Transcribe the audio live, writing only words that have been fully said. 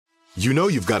You know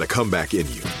you've got a comeback in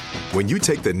you. When you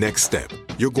take the next step,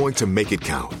 you're going to make it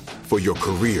count. For your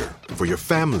career, for your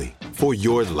family, for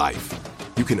your life.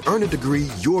 You can earn a degree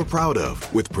you're proud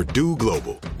of with Purdue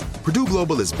Global. Purdue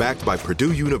Global is backed by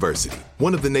Purdue University,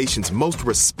 one of the nation's most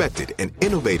respected and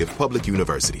innovative public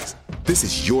universities. This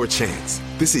is your chance.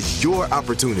 This is your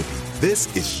opportunity.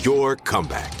 This is your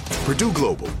comeback. Purdue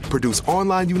Global, Purdue's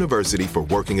online university for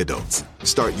working adults.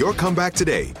 Start your comeback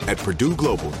today at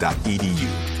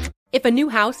purdueglobal.edu. If a new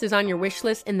house is on your wish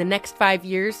list in the next 5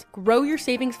 years, grow your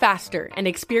savings faster and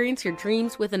experience your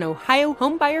dreams with an Ohio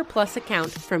Homebuyer Plus account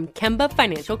from Kemba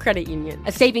Financial Credit Union.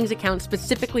 A savings account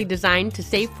specifically designed to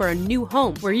save for a new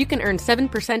home where you can earn 7%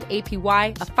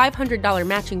 APY, a $500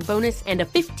 matching bonus, and a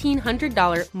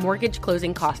 $1,500 mortgage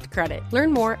closing cost credit.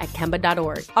 Learn more at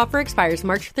Kemba.org. Offer expires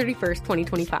March 31st,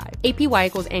 2025. APY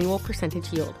equals annual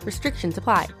percentage yield. Restrictions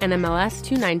apply. NMLS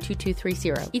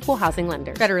 292230. Equal housing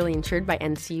lender. Federally insured by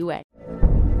NCUA.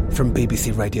 From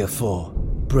BBC Radio 4,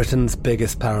 Britain's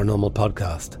biggest paranormal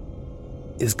podcast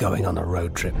is going on a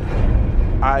road trip.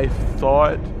 I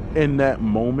thought in that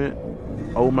moment,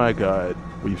 oh my God,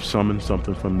 we've summoned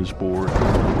something from this board.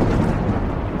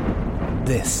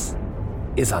 This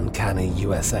is Uncanny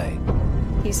USA.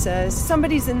 He says,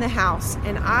 somebody's in the house,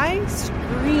 and I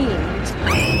screamed.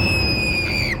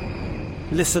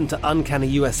 Listen to Uncanny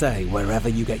USA wherever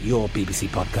you get your BBC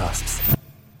podcasts,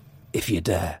 if you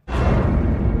dare.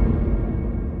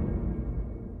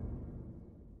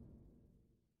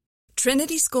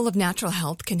 Trinity School of Natural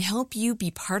Health can help you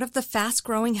be part of the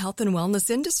fast-growing health and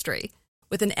wellness industry.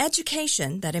 With an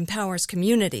education that empowers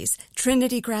communities,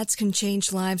 Trinity grads can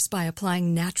change lives by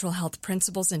applying natural health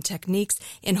principles and techniques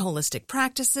in holistic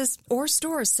practices or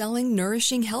stores selling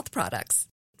nourishing health products.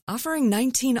 Offering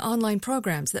 19 online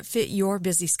programs that fit your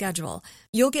busy schedule,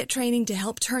 you'll get training to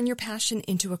help turn your passion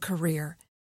into a career.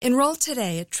 Enroll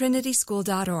today at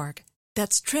trinityschool.org.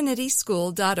 That's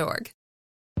trinityschool.org.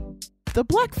 The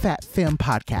Black Fat Femme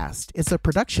Podcast is a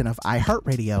production of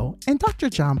iHeartRadio and Dr.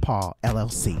 John Paul,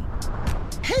 LLC.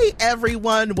 Hey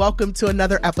everyone, welcome to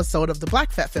another episode of the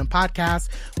Black Fat Femme Podcast,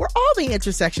 where all the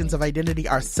intersections of identity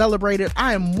are celebrated.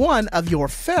 I am one of your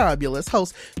fabulous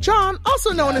hosts, John,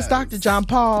 also known as Dr. John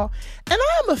Paul, and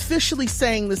I am officially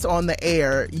saying this on the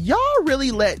air. Y'all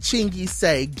really let Chingy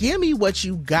say, "Give me what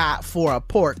you got for a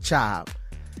pork chop,"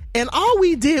 and all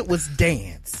we did was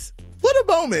dance. What a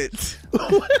moment.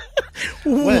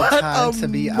 What a time to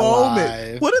be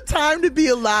alive. What a time to be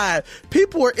alive.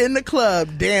 People were in the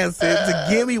club dancing to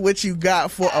 "Give me what you got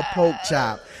for a pork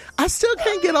chop." I still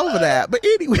can't get over that. But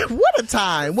anyway, what a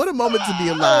time. What a moment to be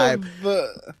alive. But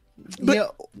you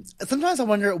know, sometimes I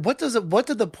wonder, what did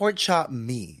the pork chop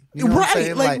mean? You know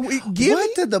right.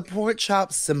 What did the pork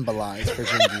chop symbolize for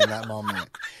Gingy in that moment?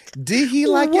 Did he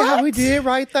like it how he did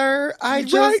right there? I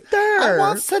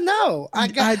want to know. I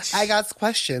got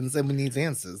questions and we need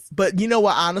answers. But you know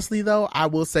what? Honestly, though, I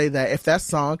will say that if that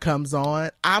song comes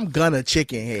on, I'm gonna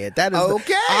chicken head. That is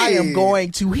okay. I am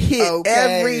going to hit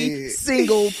every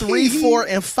single 3, 4,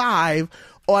 and 5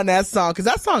 on that song, because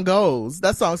that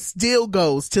song still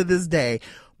goes to this day.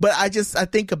 But I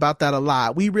think about that a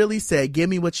lot. We really said, "Give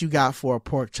me what you got for a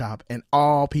pork chop," and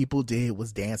all people did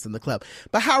was dance in the club.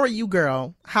 But how are you,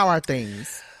 girl? How are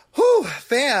things? Whew,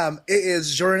 fam, it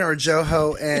is Jordan or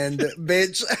Joho, and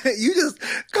bitch, you just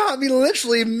caught me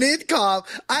literally mid-cough.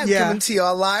 I'm coming to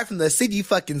y'all live from the city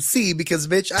fucking sea because,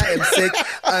 bitch, I am sick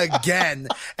again.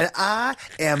 And I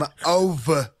am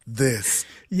over this.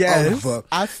 Yes,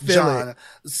 I feel John, it.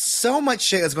 So much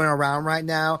shit is going around right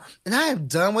now, and I am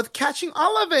done with catching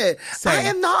all of it. Same. I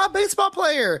am not a baseball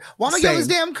player. Why am I getting these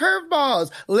damn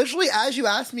curveballs? Literally, as you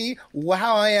asked me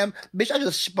how I am, bitch,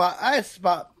 I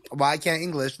spot. Well, I can't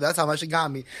English. That's how much it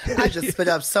got me. I just spit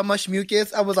up so much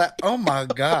mucus. I was like, "Oh my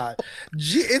God!"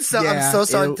 I'm so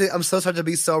sorry. I'm so sorry to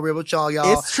be so real with y'all.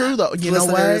 It's true though. You know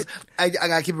what? I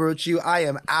gotta keep it real with you. I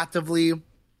am actively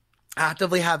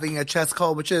having a chest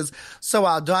cold, which is so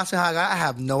wild. Don't ask me how I got. I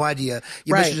have no idea.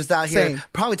 You bitch are just out here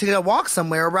probably taking a walk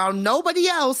somewhere around nobody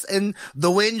else, and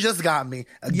the wind just got me.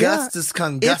 A gust is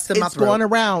gusting my throat. It's going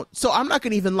around. So I'm not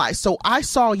gonna even lie. So I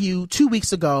saw you 2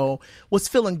 weeks ago. Was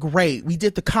feeling great. We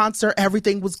did the concert.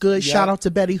 Everything was good. Shout out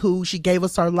to Betty Who. She gave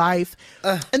us our life.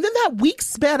 And then that week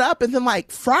sped up. And then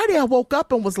like Friday, I woke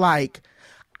up and was like,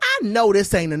 I know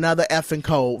this ain't another effing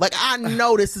cold. Like, I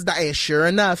know this is not. And sure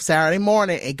enough, Saturday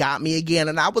morning, it got me again.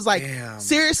 And I was like,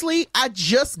 seriously, I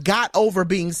just got over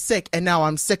being sick and now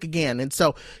I'm sick again. And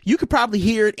so you could probably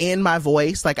hear it in my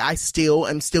voice. Like, I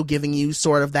am still giving you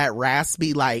sort of that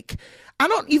raspy, like, I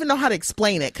don't even know how to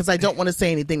explain it because I don't want to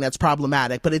say anything that's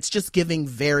problematic, but it's just giving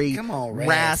very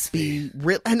raspy.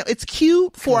 I know it's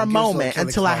cute for a moment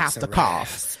until I have to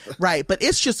cough. Right. But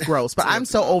it's just gross. But I'm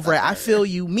so over it. I feel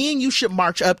you. Me and you should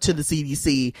march up to the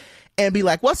CDC and be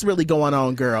like, what's really going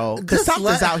on, girl? Because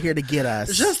something's out here to get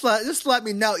us. Just let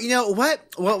me know. You know what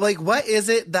is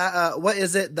it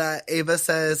that Ava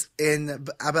says in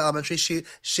Abbott Elementary?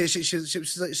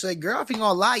 She's like, girl, if you're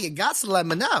gonna lie, you got to let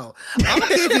me know. I don't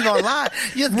care if you're gonna lie.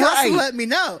 You got to let me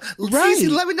know. Right.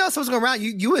 Let me know if something's going around.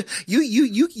 You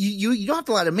don't have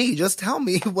to lie to me. Just tell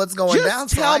me what's going down.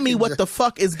 Just tell me what the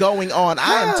fuck is going on.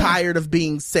 I am tired of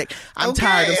being sick. I'm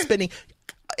tired of spending.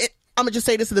 I'm gonna just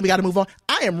say this and then we gotta move on.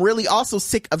 I am really also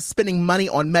sick of spending money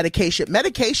on medication.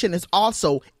 Medication is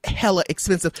also hella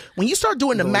expensive. When you start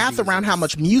doing the math around how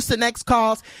much Mucinex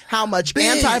costs, how much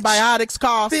antibiotics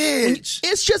cost, it's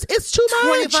too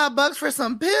much. $25 for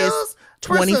some pills.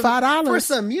 $25 for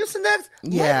some Mucinex.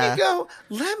 Yeah.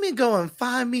 Let me go and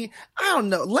find me. I don't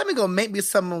know. Let me go make me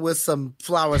something with some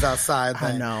flowers outside.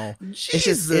 I know.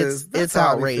 Jesus, it's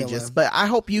outrageous. But I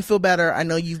hope you feel better. I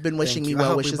know you've been wishing me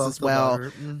well wishes as well.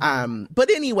 Mm-hmm.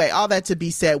 But anyway, all that to be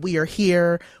said, we are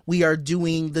here. We are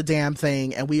doing the damn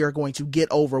thing, and we are going to get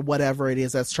over whatever it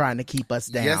is that's trying to keep us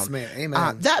down. Yes, ma'am.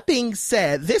 Amen. That being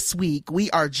said, this week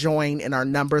we are joined in our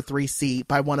number 3 seat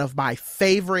by one of my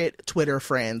favorite Twitter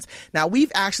friends. Now,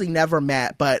 we've actually never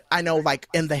met, but I know like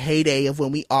in the heyday of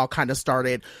when we all kind of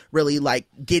started really like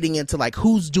getting into like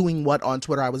who's doing what on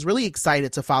Twitter, I was really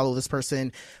excited to follow this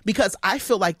person because I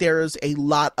feel like there's a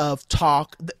lot of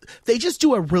talk. They just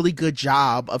do a really good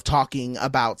job of talking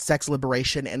about sex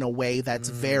liberation in a way that's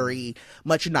very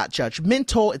much not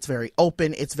judgmental. It's very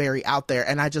open. It's very out there.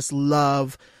 And I just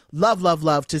love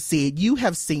to see it. You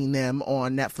have seen them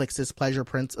on Netflix's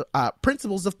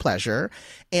Principles of Pleasure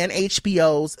and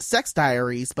HBO's Sex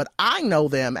Diaries, but I know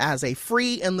them as a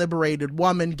free and liberated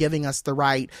woman giving us the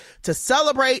right to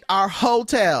celebrate our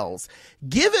hotels.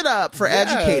 Give it up for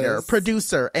educator,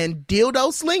 producer, and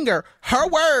dildo slinger. Her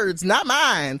words, not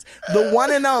mine. The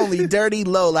one and only Dirty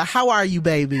Lola. How are you,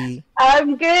 baby?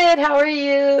 I'm good. How are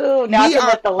you? Now I can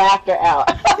let the laughter out.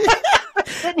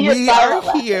 We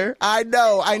are here. I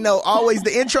know. Always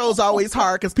the intro is always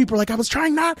hard because people are like, I was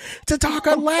trying not to talk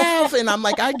or laugh. And I'm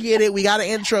like, I get it. We got to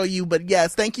intro you. But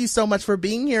yes, thank you so much for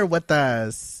being here with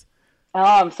us. Oh,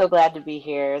 I'm so glad to be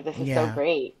here. This is so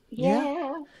great.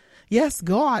 Yeah. Yes,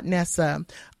 go on, Nessa.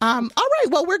 All right,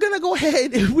 well, we're going to go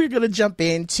ahead and we're going to jump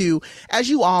into, as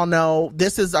you all know,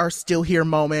 this is our Still Here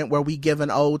moment where we give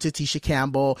an ode to Tisha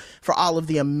Campbell for all of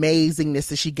the amazingness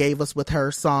that she gave us with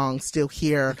her song, Still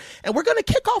Here. And we're going to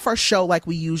kick off our show like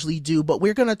we usually do, but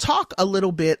we're going to talk a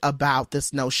little bit about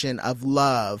this notion of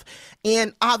love.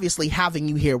 And obviously, having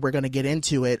you here, we're going to get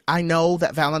into it. I know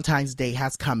that Valentine's Day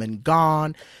has come and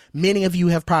gone. Many of you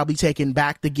have probably taken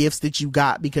back the gifts that you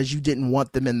got because you didn't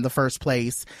want them in the first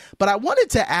place. But I wanted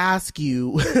to ask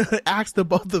you, ask the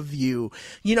both of you,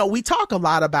 you know, we talk a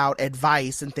lot about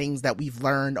advice and things that we've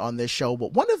learned on this show.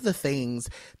 But one of the things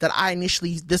that I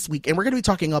initially this week, and we're going to be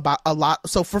talking about a lot.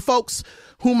 So for folks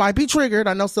who might be triggered,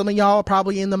 I know some of y'all are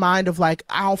probably in the mind of like,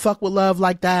 I don't fuck with love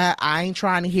like that. I ain't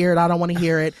trying to hear it. I don't want to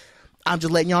hear it. I'm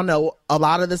just letting y'all know a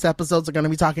lot of this episodes are going to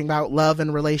be talking about love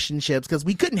and relationships because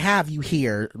we couldn't have you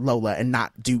here, Lola, and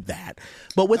not do that.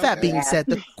 But with that being said,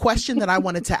 the question that I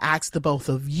wanted to ask the both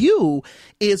of you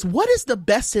is, what is the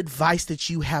best advice that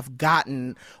you have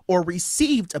gotten or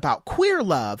received about queer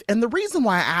love? And the reason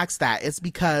why I ask that is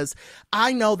because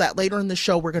I know that later in the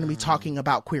show, we're going to be talking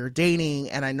about queer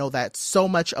dating. And I know that so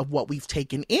much of what we've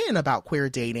taken in about queer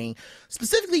dating,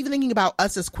 specifically thinking about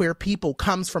us as queer people,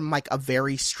 comes from like a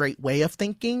very straight way of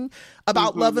thinking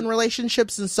about love and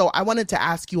relationships. And so I wanted to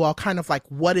ask you all kind of like,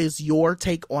 what is your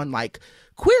take on like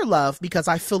queer love? Because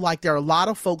I feel like there are a lot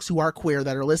of folks who are queer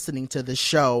that are listening to this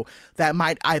show that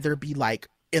might either be like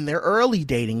in their early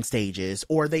dating stages,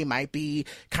 or they might be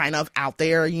kind of out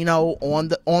there, you know, on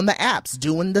the apps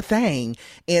doing the thing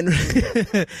and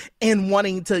and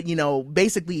wanting to, you know,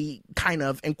 basically kind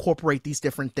of incorporate these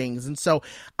different things. And so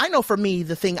I know for me,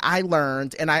 the thing I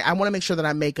learned, and I want to make sure that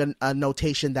I make a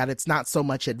notation that it's not so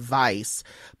much advice,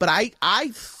 but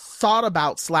I thought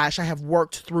about / I have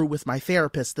worked through with my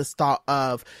therapist this thought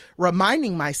of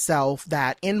reminding myself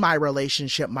that in my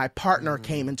relationship, my partner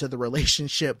came into the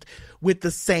relationship with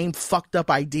the same fucked up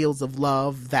ideals of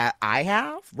love that I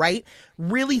have, right?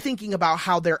 Really thinking about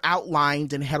how they're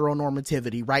outlined in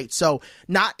heteronormativity, right? So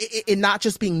not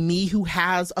just being me who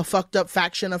has a fucked up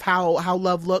faction of how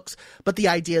love looks, but the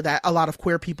idea that a lot of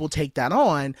queer people take that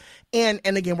on. And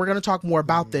again, we're going to talk more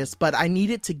about this, but I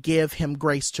needed to give him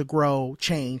grace to grow,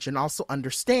 change, and also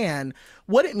understand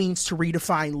what it means to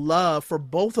redefine love for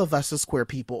both of us as queer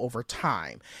people over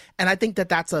time. And I think that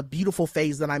that's a beautiful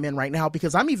phase that I'm in right now,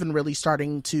 because I'm even really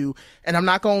starting to, and I'm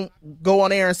not going to go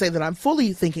on air and say that I'm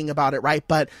fully thinking about it, right?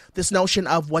 But this notion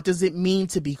of what does it mean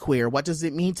to be queer? What does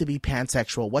it mean to be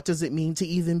pansexual? What does it mean to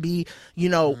even be,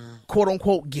 quote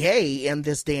unquote gay in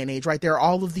this day and age, right? There are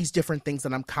all of these different things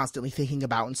that I'm constantly thinking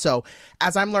about. And so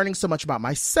as I'm learning so much about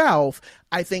myself,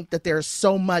 I think that there's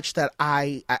so much that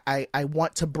I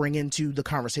want to bring into the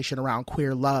conversation around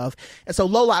queer love. And so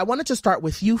Lola, I wanted to start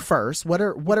with you first. What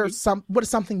is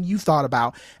something you thought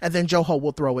about? And then Joho,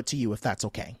 will throw it to you if that's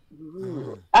okay.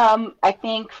 I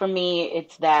think for me,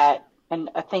 it's that, and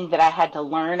a thing that I had to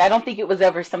learn. I don't think it was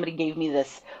ever somebody gave me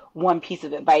this one piece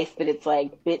of advice, but it's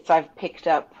like bits I've picked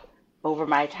up over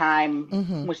my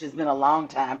time, which has been a long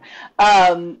time,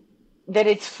 that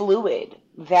it's fluid,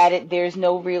 that there's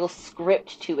no real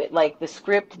script to it. Like the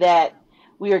script that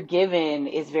we are given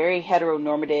is very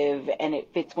heteronormative and it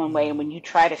fits one way. And when you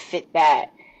try to fit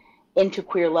that into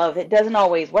queer love, it doesn't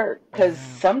always work, because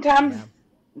sometimes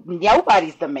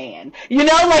nobody's the man,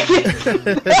 like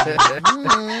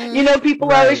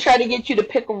people always try to get you to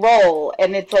pick a role,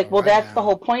 and it's like, well, that's the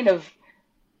whole point of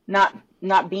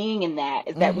not being in that,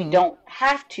 is that we don't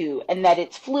have to, and that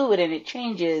it's fluid and it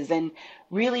changes, and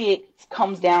really it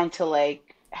comes down to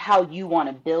like how you want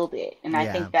to build it. And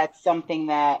I think that's something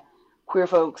that queer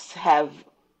folks have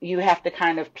to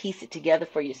kind of piece it together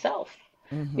for yourself,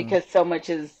 because so much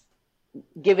is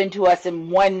given to us in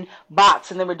one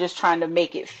box, and then we're just trying to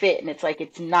make it fit, and it's like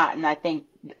it's not. And I think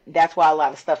that's why a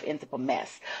lot of stuff ends up a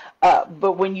mess.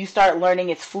 But when you start learning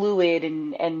it's fluid,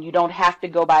 and you don't have to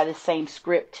go by the same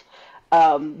script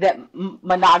that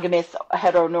monogamous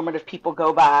heteronormative people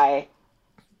go by,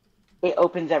 it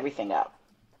opens everything up.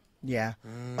 Yeah.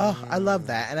 Oh, I love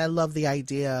that. And I love the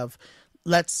idea of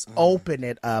let's open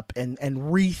it up and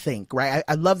rethink, right?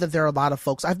 I love that there are a lot of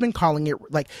folks, I've been calling it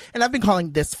and I've been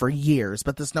calling this for years,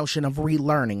 but this notion of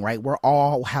relearning, right? We're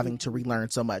all having to relearn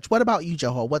so much. What about you,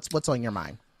 Joho? What's on your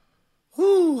mind?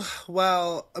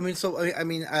 Well,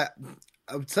 at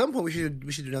some point we should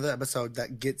do another episode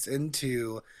that gets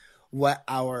into what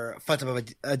our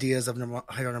fundamental ideas of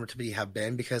heteronormativity have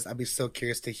been, because I'd be so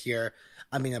curious to hear,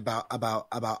 about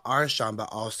our Sean, but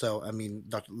also,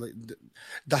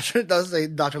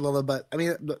 Dr. Lola, but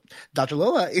Dr.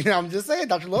 Lola, I'm just saying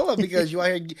Dr. Lola, because you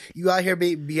out here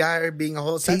being a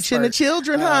whole teaching the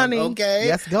children, honey. Okay.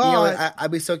 Yes, God.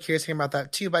 I'd be so curious hearing about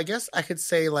that too, but I guess I could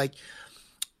say, like,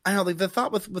 I don't know, like the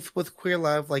thought with queer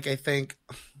love, like, I think,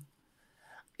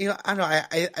 I don't know,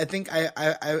 I think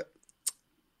I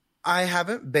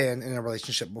haven't been in a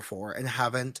relationship before and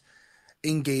haven't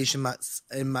engaged in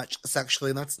much sexually,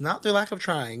 and that's not through lack of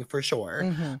trying, for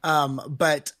sure.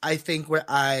 But I think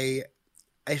I've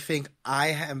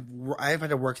had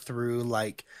to work through,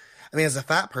 like, as a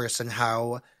fat person,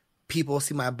 how people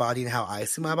see my body and how I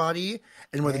see my body,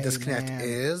 and where the disconnect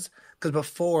is. Because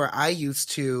before, I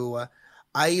used to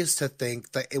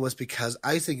think that it was because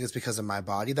of my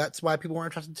body. That's why people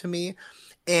weren't attracted to me.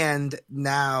 And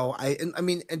now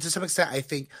and to some extent, I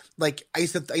think, like, I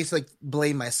used to like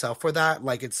blame myself for that.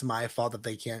 Like, it's my fault that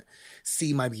they can't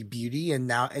see my beauty. And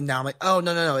now I'm like, oh,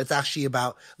 no. It's actually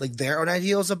about, like, their own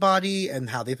ideals of body and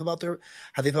how they feel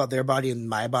about their body and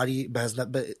my body. But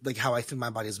like, how I think my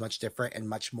body is much different and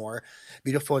much more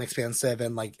beautiful and expansive,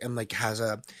 and has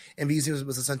a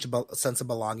essential sense of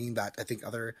belonging that I think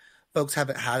other folks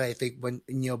haven't had. I think when,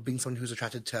 being someone who's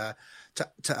attracted to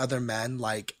other men,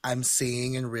 like, I'm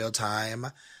seeing in real time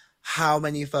how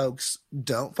many folks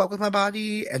don't fuck with my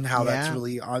body, and how that's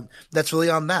really on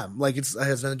them. Like, it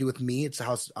has nothing to do with me. It's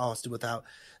how it has to do with how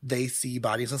they see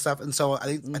bodies and stuff. And so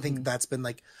I think that's been,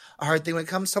 like, a hard thing when it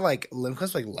comes to, like,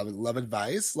 love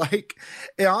advice. Like,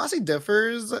 it honestly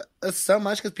differs so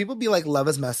much, because people be like, love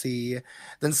is messy,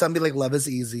 then some be like, love is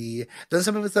easy, then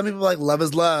some people be like, love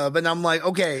is love, and I'm like,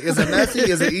 okay, is it messy,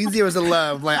 is it easy, or is it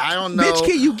love? Like, I don't know. Bitch,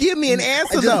 can you give me an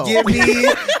answer, though?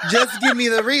 Just give me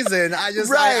the reason. I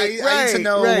need to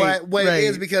know what it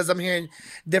is, because I'm hearing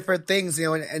different things,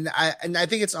 and I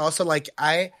think it's also, like,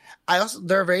 I also,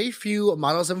 there are very few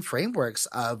models and frameworks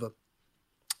of,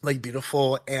 like,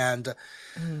 beautiful and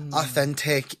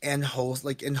authentic and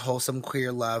wholesome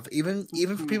queer love. Even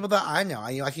for people that I know,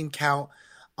 I can count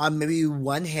on maybe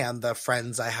one hand the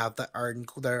friends I have that are in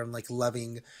like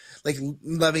loving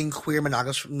queer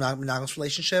monogamous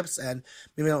relationships, and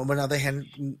maybe on another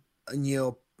hand,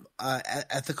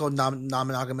 ethical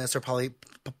non-monogamous or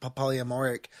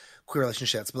polyamoric queer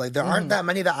relationships, but, like, there aren't that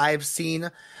many that I've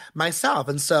seen myself.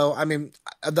 And so,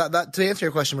 that to answer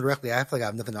your question more directly, I feel like I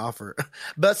have nothing to offer,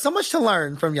 but so much to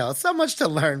learn from y'all.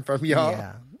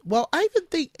 Well, I even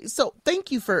think so.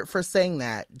 Thank you for saying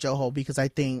that, Joho, because I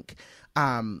think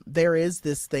there is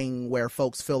this thing where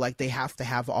folks feel like they have to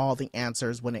have all the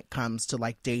answers when it comes to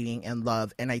like dating and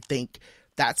love. And I think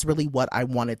that's really what I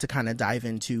wanted to kind of dive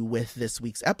into with this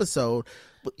week's episode,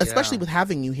 especially with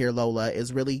having you here, Lola,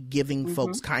 is really giving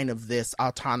folks kind of this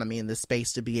autonomy in this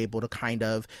space to be able to kind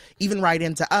of even write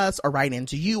into us or write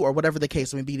into you or whatever the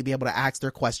case may be, to be able to ask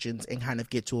their questions and kind of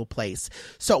get to a place.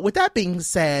 So with that being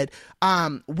said,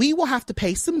 we will have to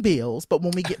pay some bills, but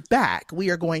when we get back, we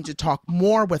are going to talk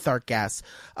more with our guests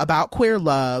about queer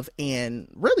love and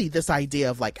really this idea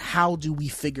of like, how do we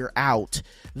figure out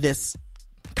this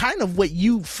kind of what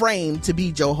you framed to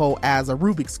be, Joho, as a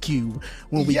Rubik's Cube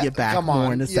when we get back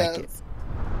more in a second.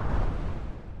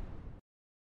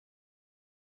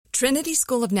 Trinity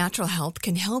School of Natural Health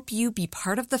can help you be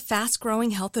part of the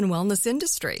fast-growing health and wellness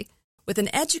industry. With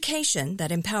an education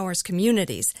that empowers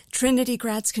communities, Trinity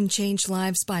grads can change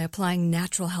lives by applying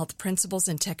natural health principles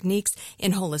and techniques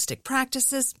in holistic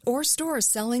practices or stores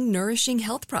selling nourishing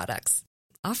health products.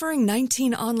 Offering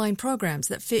 19 online programs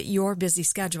that fit your busy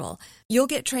schedule, you'll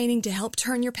get training to help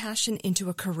turn your passion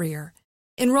into a career.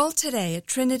 Enroll today at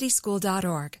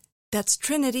trinityschool.org. That's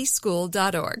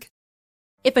trinityschool.org.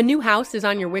 If a new house is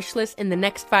on your wish list in the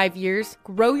next 5 years,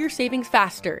 grow your savings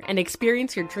faster and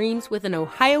experience your dreams with an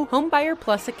Ohio Homebuyer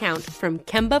Plus account from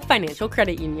Kemba Financial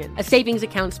Credit Union. A savings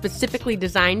account specifically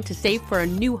designed to save for a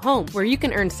new home, where you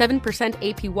can earn 7%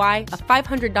 APY,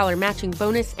 a $500 matching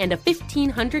bonus, and a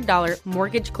 $1,500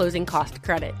 mortgage closing cost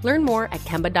credit. Learn more at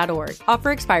Kemba.org. Offer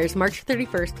expires March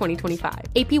 31st, 2025.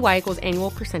 APY equals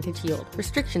annual percentage yield.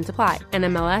 Restrictions apply.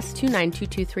 NMLS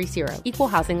 292230. Equal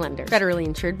housing lender. Federally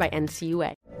insured by NCUA.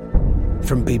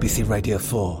 From BBC Radio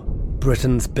 4,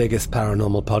 Britain's biggest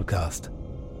paranormal podcast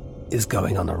is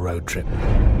going on a road trip.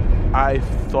 I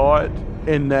thought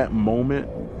in that moment,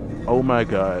 oh my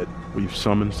God, we've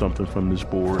summoned something from this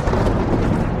board.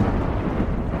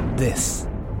 This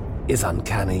is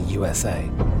Uncanny USA.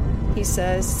 He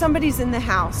says, somebody's in the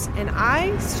house, and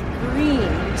I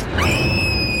screamed.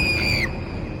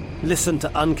 Listen to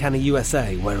Uncanny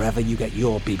USA wherever you get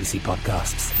your BBC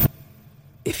podcasts,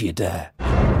 if you dare.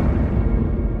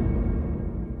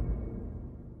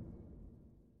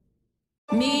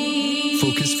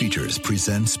 Focus Features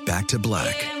presents Back to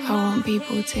Black. I want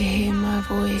people to hear my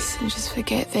voice and just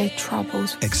forget their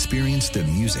troubles. Experience the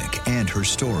music and her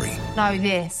story. Know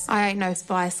this, I ain't no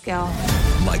Spice Girl.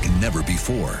 Like never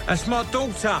before. That's my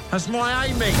daughter. That's my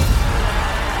Amy.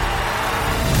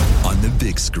 On the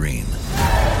big screen.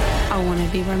 I want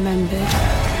to be remembered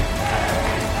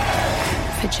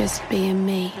for just being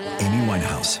me. Amy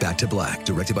Winehouse, Back to Black,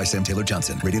 directed by Sam Taylor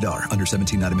Johnson. Rated R, under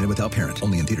 17, not a minute without parent.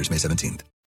 Only in theaters May 17th.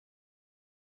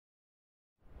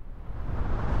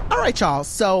 All right, y'all.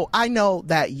 So I know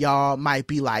that y'all might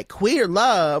be like, queer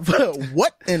love.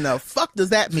 What in the fuck does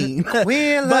that mean?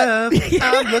 Queer love.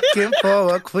 I'm looking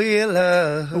for a queer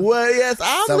love. Well, yes,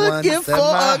 I'm looking for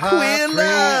a queer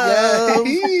love.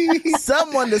 Yeah.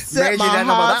 Someone to set my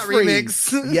heart free.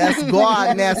 Remix. Yes, go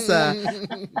on, Nessa.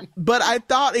 But I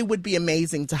thought it would be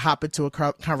amazing to hop into a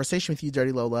conversation with you,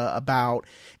 Dirty Lola, about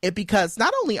it, because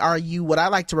not only are you what I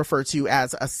like to refer to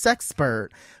as a sexpert,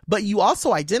 but you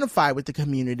also identify with the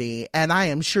community, and I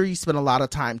am sure you spend a lot of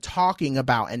time talking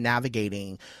about and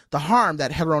navigating the harm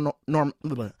that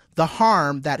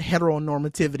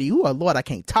heteronormativity, oh Lord, I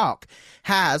can't talk,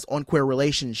 has on queer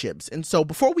relationships. And so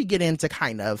before we get into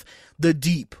kind of the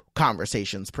deep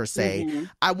conversations per se,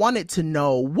 I wanted to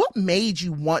know what made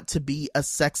you want to be a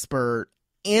sexpert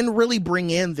and really bring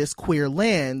in this queer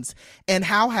lens, and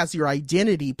how has your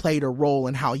identity played a role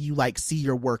in how you like see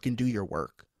your work and do your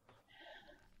work?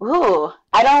 Ooh,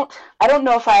 I don't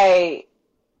know if I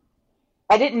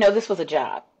didn't know this was a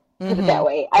job, put it that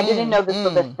way. I didn't know this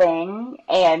was a thing,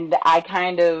 and I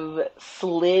kind of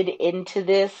slid into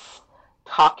this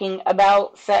talking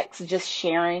about sex, just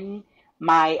sharing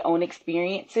my own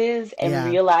experiences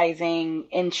and realizing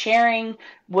and sharing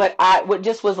what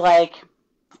just was like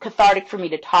cathartic for me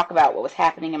to talk about what was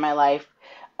happening in my life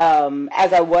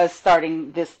as I was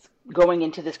going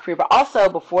into this career, but also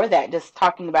before that, just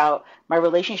talking about my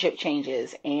relationship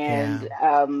changes and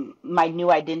my new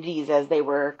identities as they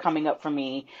were coming up for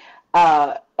me,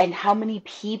 and how many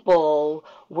people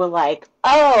were like,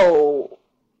 "Oh,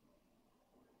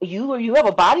 you have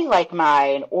a body like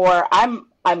mine," or I'm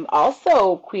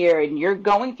also queer and you're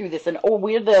going through this, and oh,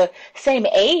 we're the same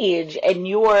age and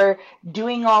you're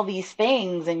doing all these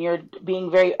things and you're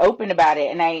being very open about it.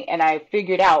 And I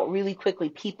figured out really quickly,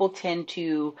 people tend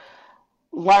to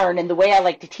learn, and the way I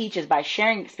like to teach is by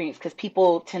sharing experience, because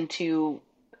people tend to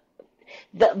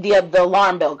the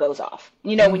alarm bell goes off.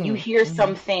 You know, when you hear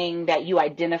something that you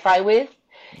identify with,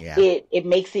 it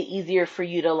makes it easier for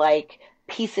you to like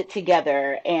piece it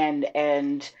together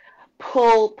and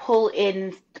pull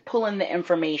in the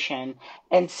information.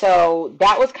 And so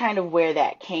that was kind of where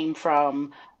that came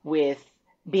from, with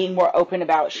being more open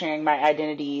about sharing my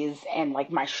identities and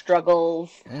like my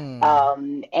struggles,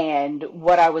 and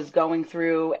what I was going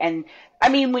through. And I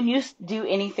mean, when you do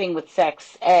anything with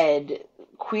sex ed,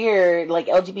 queer, like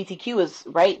LGBTQ is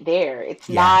right there. It's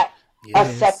not a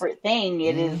separate thing.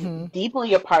 It is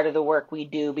deeply a part of the work we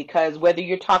do, because whether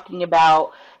you're talking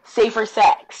about safer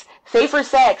sex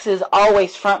is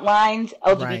always front lines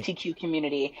LGBTQ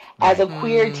community. As a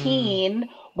queer teen,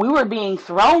 we were being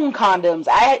thrown condoms.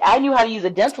 I knew how to use a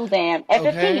dental dam at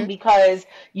 15 because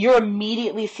you're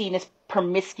immediately seen as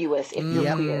promiscuous if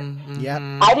you're queer.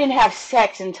 I didn't have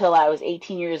sex until I was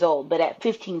 18 years old, but at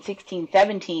 15, 16,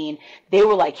 17, they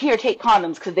were like, here, take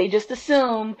condoms, because they just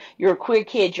assume you're a queer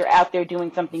kid, you're out there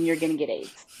doing something, you're going to get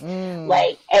AIDS.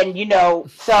 Like, and you know,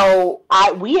 so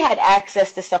we had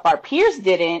access to stuff our peers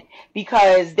didn't,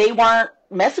 because they weren't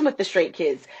messing with the straight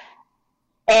kids.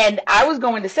 And I was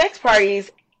going to sex parties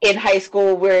in high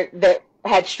school that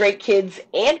had straight kids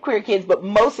and queer kids, but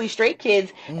mostly straight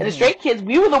kids. And the straight kids,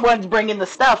 we were the ones bringing the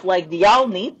stuff. Like, do y'all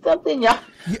need something? Y'all,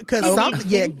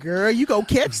 girl, you go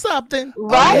catch something.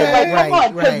 Right? Come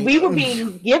on, because we were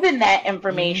being given that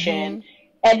information.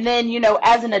 And then, you know,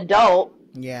 as an adult,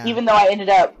 even though I ended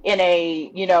up in a,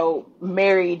 you know,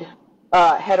 married,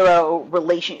 hetero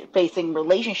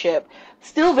relationship,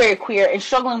 still very queer and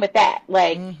struggling with that.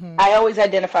 Like, I always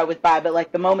identify with bi, but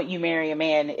like the moment you marry a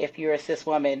man, if you're a cis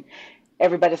woman,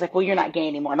 everybody's like, well, you're not gay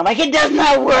anymore. And I'm like, it does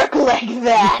not work like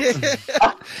that.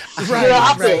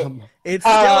 It's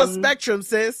still a spectrum,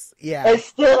 sis. It's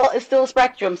still a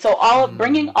spectrum. So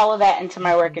bringing all of that into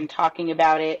my work and talking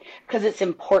about it, because it's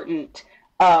important.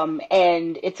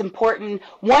 And it's important,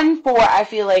 one, for, I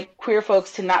feel like, queer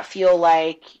folks to not feel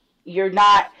like you're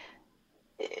not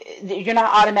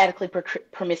automatically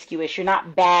promiscuous. You're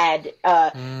not bad.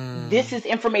 This is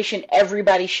information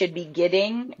everybody should be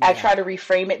getting. I try to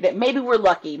reframe it that maybe we're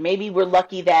lucky. Maybe we're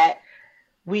lucky that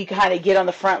we kind of get on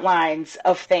the front lines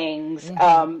of things.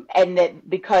 And that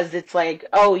because it's like,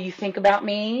 oh, you think about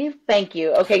me? Thank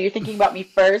you. Okay, you're thinking about me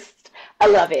first. I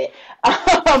love it.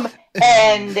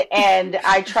 And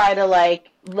I try to like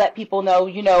let people know,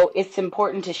 you know, it's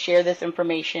important to share this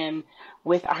information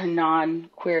with our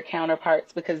non-queer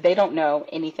counterparts, because they don't know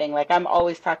anything. Like, I'm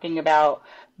always talking about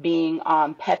being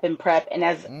on PEP and PrEP, and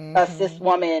as a cis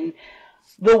woman,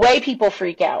 the way people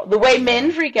freak out, the way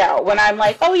men freak out when I'm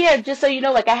like, oh yeah, just so you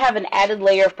know, like, I have an added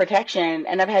layer of protection,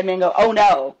 and I've had men go, oh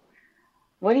no.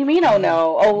 What do you mean, oh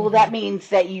no? Oh, well, that means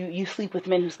that you sleep with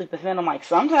men who sleep with men. I'm like,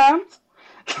 sometimes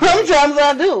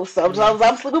I do. Sometimes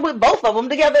I'm sleeping with both of them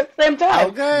together at the same time.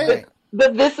 Okay.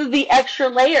 But this is the extra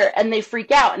layer, and they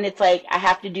freak out, and it's like I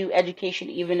have to do education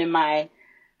even in my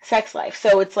sex life.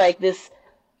 So it's like this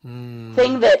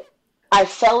thing that I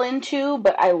fell into,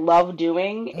 but I love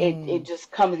doing. It just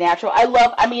comes natural.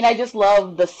 I just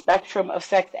love the spectrum of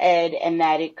sex ed, and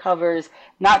that it covers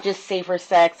not just safer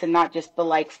sex and not just the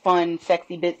like fun,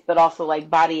 sexy bits, but also like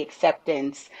body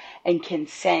acceptance and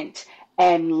consent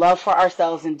and love for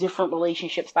ourselves and different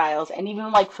relationship styles, and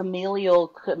even like familial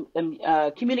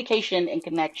communication and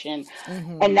connection.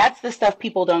 And that's the stuff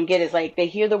people don't get, is like they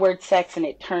hear the word sex and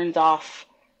it turns off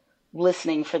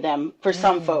listening for them, for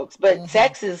some folks. But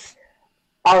sex is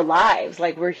our lives.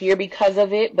 Like, we're here because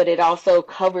of it, but it also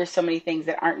covers so many things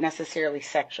that aren't necessarily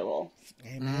sexual.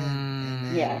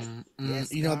 Amen. Yes.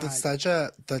 Yes, you know, that's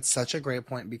such a great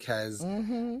point, because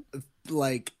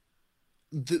like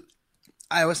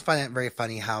I always find it very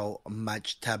funny how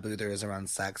much taboo there is around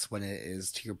sex when it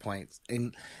is, to your point,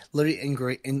 and literally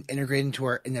integrated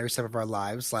in every step of our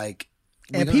lives. Like,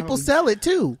 and people sell it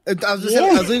too. I was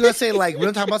literally going to say, like, we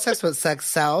don't talk about sex, but sex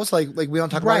sells. Like we don't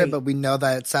talk about it, but we know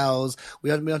that it sells. We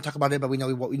don't talk about it, but we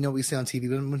know what we see on TV.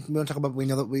 We don't talk about it, but we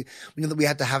know that we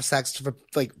have to have sex for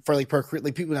procreate.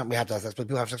 Like, people, not we have to have sex, but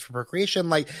people have sex for procreation.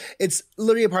 Like, it's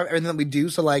literally a part of everything that we do.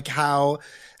 So like, how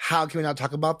can we not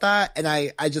talk about that? And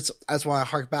I just want to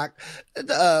hark back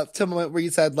to a moment where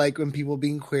you said, like, when people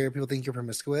being queer, people think you're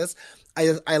promiscuous.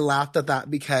 I laughed at that,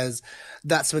 because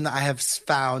that's something that I have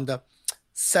found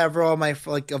several of my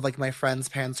friends'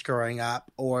 parents growing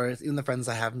up, or even the friends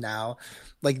I have now,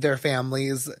 like their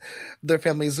families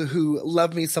who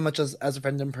love me so much as a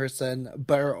friend in person,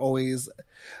 but are always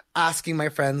asking my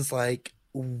friends, like,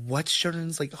 what's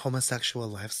Jordan's like homosexual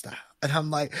lifestyle? And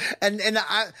I'm like, and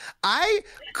I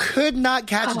could not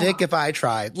catch a dick if I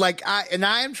tried. Like I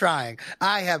am trying.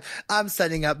 I'm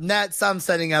setting up nets. I'm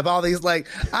setting up all these, like,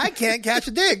 I can't catch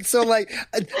a dick. So like,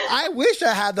 I wish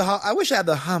I had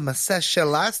the homosexual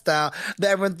lifestyle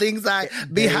that everyone thinks I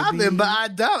be having, but I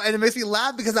don't. And it makes me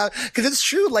laugh because it's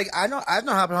true. Like I've known how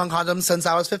to put on condoms since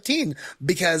I was 15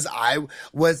 because I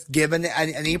was given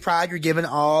any pride. You're given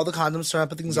all the condoms to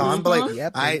put things on, but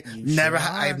like I've never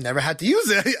had to use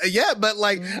it yet. But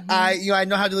like I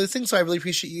know how to do these things, so I really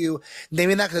appreciate you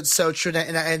naming that because it's so true.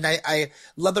 And I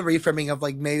love the reframing of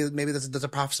like maybe there's a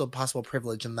possible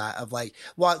privilege in that of like,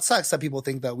 well, it sucks that people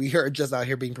think that we are just out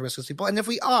here being promiscuous people, and if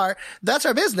we are, that's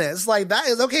our business. Like that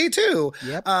is okay too.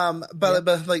 Yep.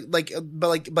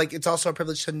 But it's also a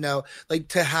privilege to know, like,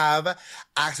 to have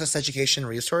access to education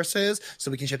resources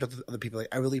so we can share with other people. Like,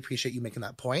 I really appreciate you making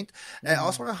that point. And I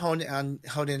also want to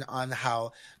hone in on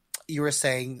how you were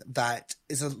saying that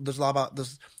there's a lot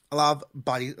of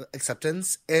body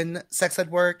acceptance in sex ed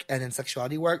work and in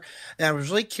sexuality work. And I was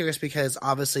really curious because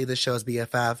obviously this show is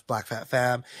BFF, Black Fat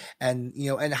Fam, and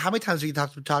and how many times do you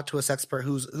talk to a sex expert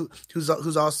who's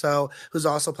also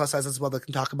plus size as well, that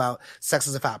can talk about sex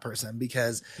as a fat person?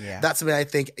 Because that's something I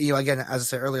think, again, as I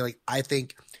said earlier, like I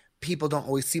think people don't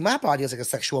always see my body as like a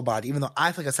sexual body, even though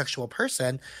I feel like a sexual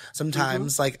person.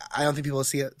 Sometimes, like, I don't think people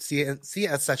see it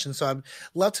as such. And so I'd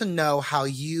love to know how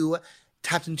you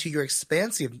tapped into your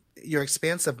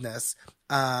expansiveness,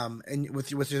 and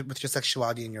with your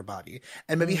sexuality in your body,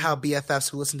 and maybe how BFFs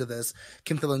who listen to this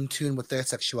can feel in tune with their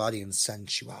sexuality and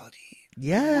sensuality.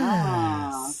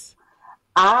 Yes.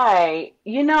 I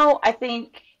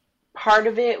think part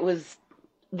of it was,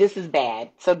 this is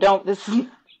bad, so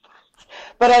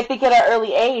but I think at an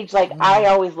early age, like, I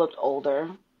always looked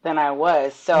older than I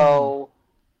was. So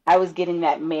I was getting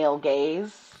that male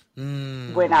gaze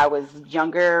when I was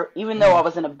younger. Even though I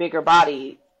was in a bigger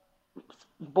body,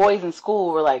 boys in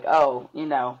school were like, oh,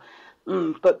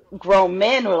 but grown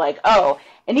men were like, oh.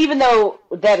 And even though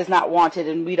that is not wanted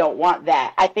and we don't want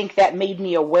that, I think that made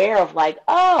me aware of like,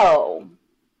 oh,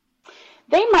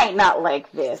 they might not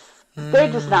like this.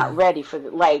 They're just not ready for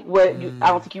it. Like, I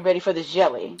don't think you're ready for this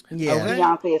jelly. Yeah.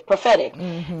 Beyonce is prophetic.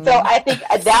 So I think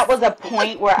that was a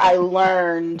point where I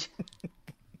learned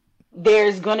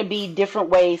there's going to be different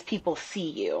ways people see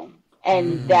you.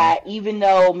 And that even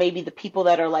though maybe the people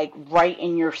that are like right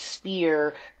in your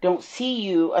sphere don't see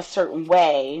you a certain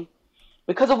way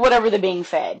because of whatever they're being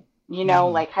fed.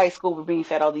 Like high school, we're being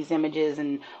fed all these images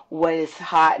and what is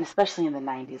hot, and especially in the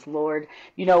 90s, Lord,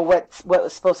 what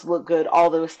was supposed to look good, all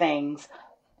those things.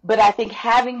 But I think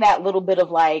having that little bit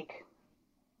of like,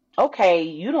 okay,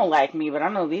 you don't like me, but I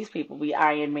know these people be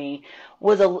eyeing me,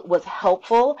 was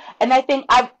helpful. And I think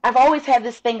I've always had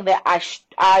this thing that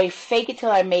I fake it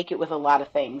till I make it with a lot of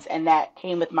things, and that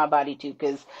came with my body too,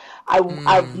 because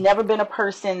I've never been a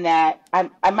person that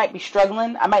I might be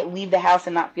struggling. I might leave the house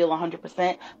and not feel 100%,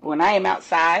 but when I am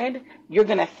outside, you're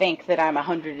gonna think that I'm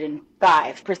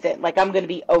 105%. Like I'm gonna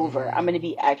be over. I'm gonna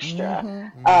be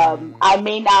extra. I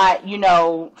may not,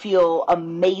 feel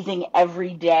amazing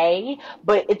every day,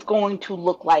 but it's going to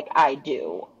look like I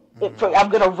do. I'm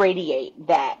going to radiate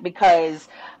that because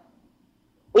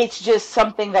it's just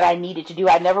something that I needed to do.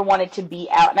 I never wanted to be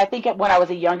out. And I think when I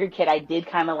was a younger kid, I did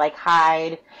kind of like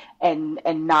hide and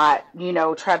not,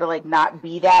 try to like not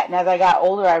be that. And as I got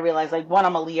older, I realized like, one,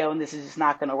 I'm a Leo and this is just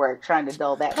not going to work, trying to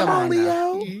dull that. Come on,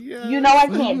 Leo. I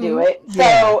can't do it.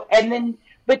 So, and then,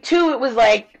 but two, it was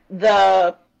like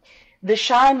the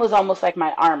shine was almost like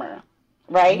my armor,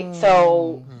 right?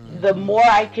 So the more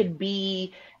I could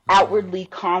be outwardly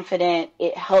confident,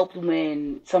 it helped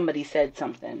when somebody said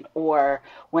something or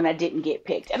when I didn't get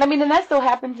picked. And I mean, and that still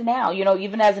happens now,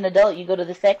 even as an adult, you go to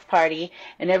the sex party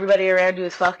and everybody around you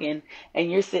is fucking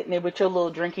and you're sitting there with your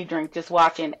little drinky drink just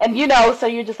watching. And, so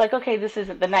you're just like, okay, this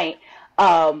isn't the night.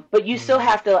 But you still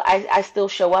have to, I still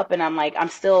show up and I'm like, I'm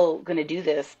still going to do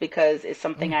this because it's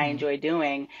something I enjoy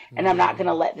doing. And I'm not going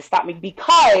to let this stop me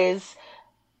because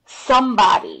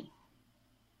somebody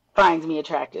finds me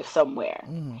attractive somewhere.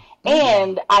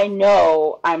 And I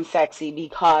know I'm sexy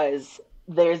because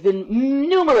there's been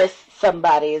numerous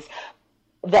somebodies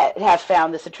that have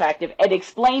found this attractive and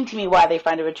explained to me why they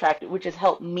find it attractive, which has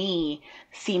helped me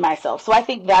see myself. So I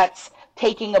think that's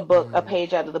taking a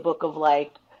page out of the book of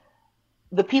like,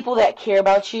 the people that care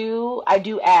about you, I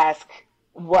do ask,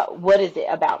 what is it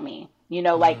about me?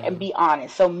 And be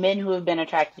honest. So men who have been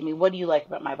attracted to me, what do you like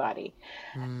about my body?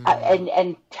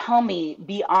 And tell me,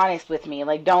 be honest with me.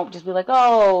 Like, don't just be like,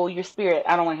 oh, your spirit.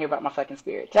 I don't want to hear about my fucking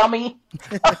spirit. Tell me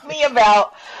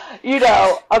about,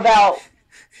 about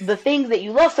the things that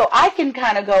you love. So I can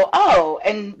kind of go, oh,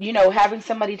 and having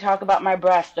somebody talk about my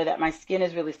breast, or that my skin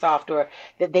is really soft, or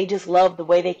that they just love the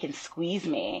way they can squeeze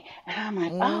me. And I'm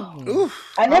like, oh,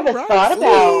 I never thought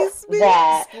about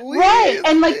that. Right.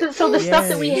 And like, so the stuff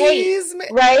that we hate,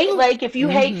 right? Like if you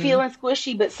hate feeling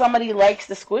squishy, but somebody likes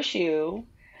to squish you,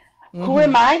 who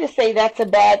am I to say that's a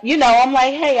bad, I'm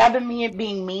like, hey, I've been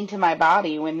being mean to my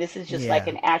body when this is just like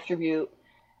an attribute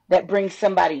that brings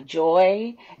somebody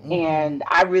joy. And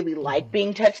I really like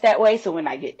being touched that way. So when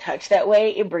I get touched that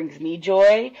way, it brings me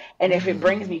joy. And if it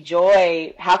brings me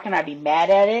joy, how can I be mad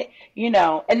at it?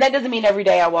 And that doesn't mean every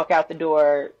day I walk out the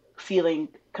door feeling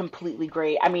completely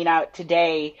great. I mean,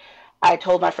 today I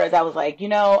told my friends, I was like,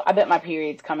 I bet my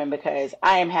period's coming because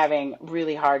I am having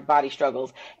really hard body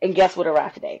struggles. And guess what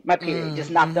arrived today? My period just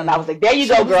knocked on. I was like, there you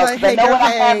go, girls. Because I know when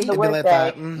I'm having the worst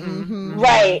day.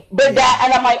 Right. But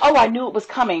and I'm like, oh, I knew it was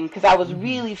coming because I was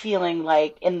really feeling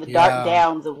like in the dark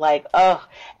downs of like, oh.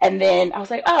 And then I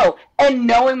was like, oh. And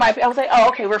knowing I was like, oh,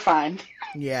 okay, we're fine.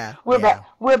 Yeah.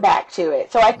 We're back to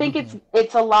it. So I think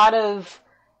it's a lot of,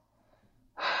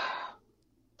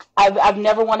 I've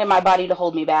never wanted my body to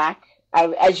hold me back.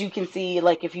 As you can see,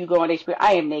 like if you go on HBO,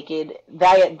 I am naked.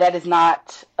 That is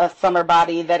not a summer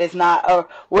body. That is not or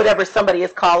whatever somebody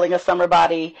is calling a summer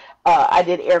body. I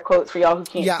did air quotes for y'all who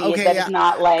can't see it. That is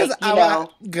not like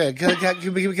Good. Because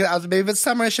I was maybe if it's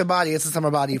summer, it's your body. It's a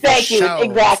summer body. Thank you. Sure.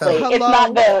 Exactly. So, it's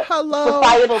not the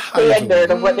societal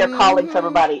standard of what they're calling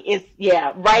summer body. It's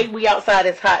right. We outside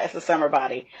is hot. It's a summer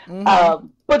body.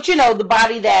 But the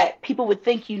body that people would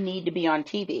think you need to be on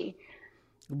TV.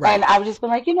 Right. And I've just been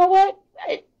like, you know what?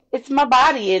 It's my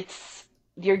body.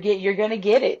 You're gonna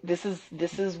get it. This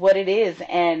is what it is.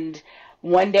 And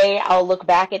one day I'll look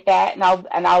back at that and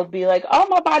I'll be like, oh,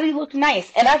 my body looked nice.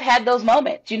 And I've had those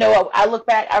moments. I look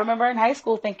back. I remember in high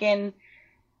school thinking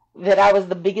that I was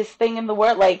the biggest thing in the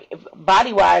world. Like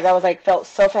body wise, I was like felt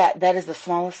so fat. That is the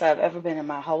smallest I've ever been in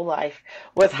my whole life.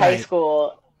 Was high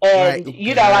school. And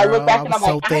I look back and I'm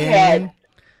like,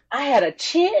 I had a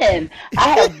chin. I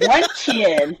had one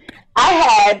chin. I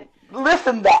had,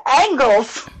 the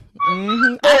angles.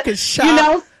 I could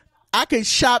shop. I could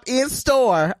shop in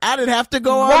store. I didn't have to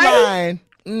go online.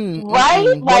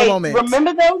 Right? Like,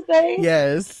 remember those days?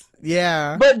 Yes.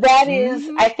 Yeah. But that is,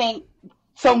 I think,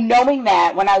 so knowing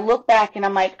that, when I look back and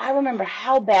I'm like, I remember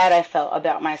how bad I felt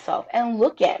about myself. And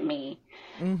look at me.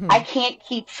 I can't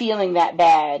keep feeling that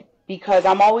bad. Because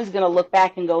I'm always going to look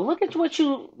back and go, look at what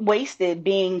you wasted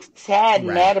being sad and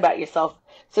mad about yourself.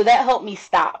 So that helped me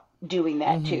stop doing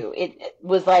that too. It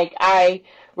was like I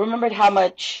remembered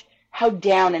how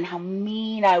down and how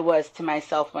mean I was to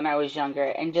myself when I was younger.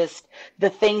 And just the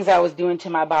things I was doing to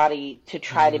my body to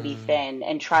try to be thin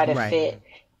and try to fit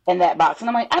in that box. And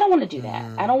I'm like, I don't want to do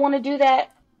that. I don't want to do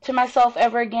that to myself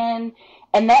ever again.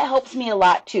 And that helps me a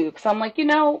lot too. Because I'm like,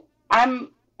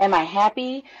 am I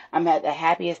happy? I'm at the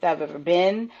happiest I've ever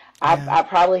been. I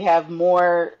probably have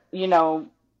more,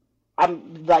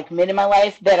 I'm like men in my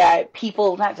life that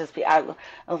people, not just people,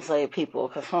 I'll say people,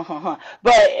 because,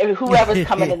 but whoever's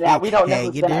coming in that, we don't know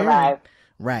who's going to arrive.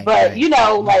 Right. But,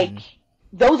 like,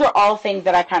 those are all things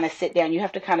that I kind of sit down. You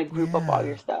have to kind of group up all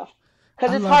your stuff.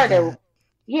 Because it's harder.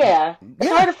 It's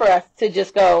harder for us to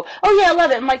just go, oh, yeah, I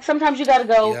love it. And, like, sometimes you got to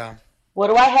go, what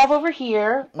do I have over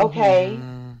here? Okay,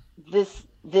 this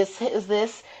is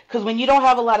this. Because when you don't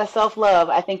have a lot of self-love,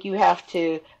 I think you have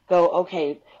to go,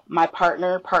 okay, my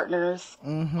partners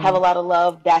have a lot of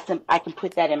love. I can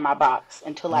put that in my box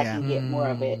until I can get more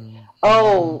of it.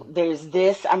 Oh, there's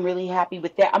this. I'm really happy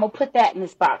with that. I'm going to put that in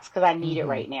this box because I need it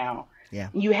right now. Yeah.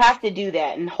 You have to do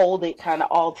that and hold it kind of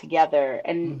all together.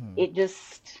 And it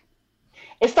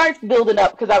starts building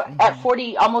up because at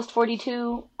 40, almost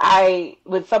 42,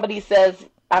 when somebody says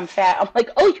I'm fat, I'm like,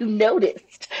 oh, you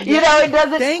noticed. It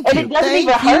doesn't, it doesn't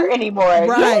even hurt anymore.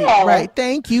 Right.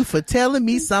 Thank you for telling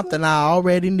me something I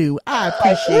already knew. I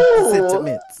appreciate the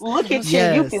sentiments. Look at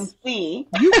you. You can see.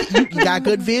 You got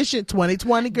good vision.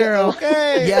 2020, girl.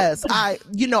 Okay. Yes. I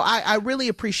really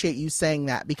appreciate you saying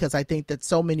that because I think that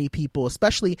so many people,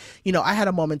 especially, I had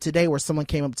a moment today where someone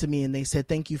came up to me and they said,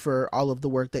 thank you for all of the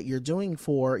work that you're doing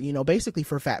for, basically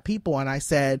for fat people. And I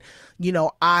said,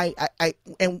 I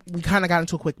and we kind of got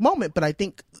into a quick moment, but I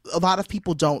think a lot of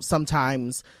people don't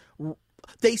sometimes,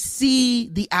 they see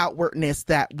the outwardness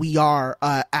that we are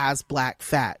as Black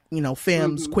fat,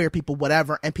 femmes, queer people,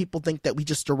 whatever, and people think that we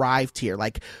just arrived here,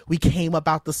 like we came up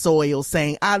out the soil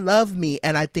saying I love me.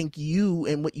 And I think you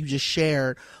and what you just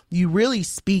shared, you really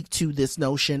speak to this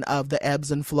notion of the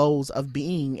ebbs and flows of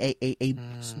being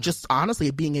just honestly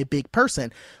being a big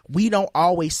person. We don't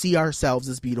always see ourselves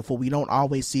as beautiful. We don't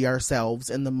always see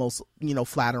ourselves in the most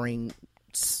flattering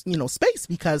space,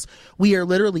 because we are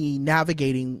literally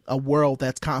navigating a world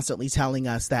that's constantly telling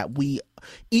us that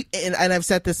and I've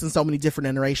said this in so many different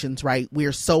iterations, right?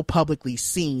 We're so publicly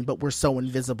seen, but we're so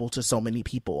invisible to so many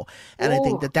people. And I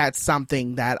think that that's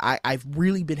something that I've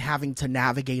really been having to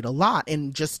navigate a lot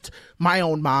in just my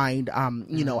own mind,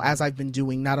 as I've been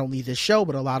doing not only this show,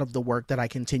 but a lot of the work that I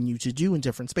continue to do in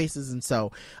different spaces. And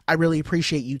so I really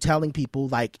appreciate you telling people,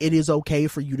 like, it is okay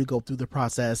for you to go through the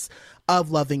process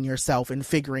of loving yourself and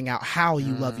figuring out how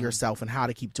you love yourself and how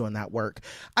to keep doing that work.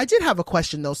 I did have a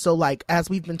question though. So like, as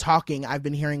we've been talking, I've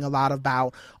been hearing a lot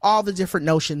about all the different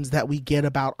notions that we get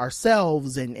about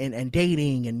ourselves and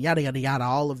dating and yada, yada, yada,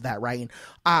 all of that. Right.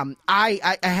 And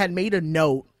I had made a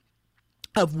note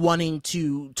of wanting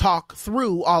to talk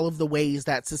through all of the ways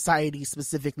that society,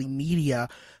 specifically media,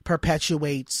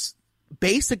 perpetuates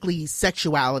basically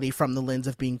sexuality from the lens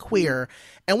of being queer.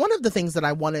 And one of the things that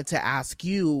I wanted to ask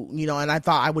you, and I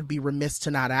thought I would be remiss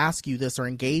to not ask you this or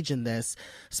engage in this,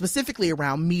 specifically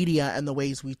around media and the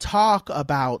ways we talk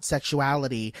about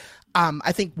sexuality.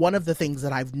 I think one of the things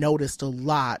that I've noticed a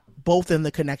lot, both in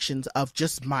the connections of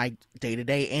just my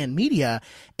day-to-day and media,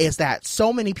 is that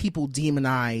so many people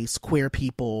demonize queer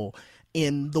people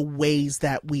in the ways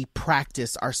that we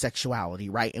practice our sexuality,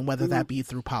 right? And whether that be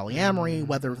through polyamory,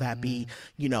 whether that be,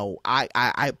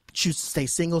 I choose to stay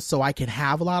single so I can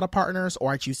have a lot of partners,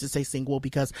 or I choose to stay single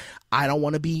because I don't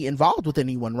want to be involved with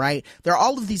anyone, right? There are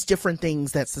all of these different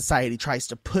things that society tries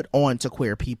to put on to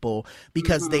queer people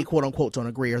because they quote unquote don't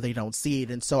agree or they don't see it.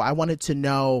 And so I wanted to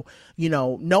know,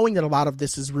 knowing that a lot of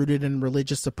this is rooted in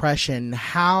religious oppression,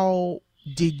 how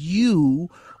did you,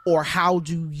 or how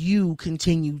do you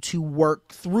continue to work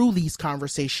through these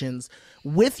conversations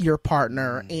with your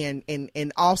partner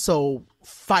and also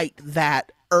fight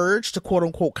that urge to quote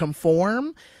unquote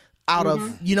conform out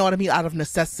of, out of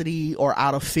necessity or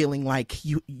out of feeling like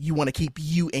you want to keep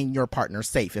you and your partner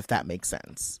safe, if that makes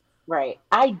sense? Right.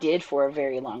 I did for a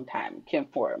very long time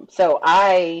conform. So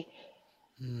I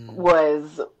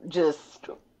was just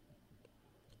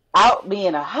out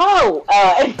being a hoe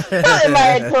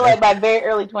until like my very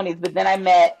early 20s. But then I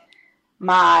met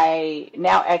my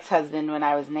now ex-husband when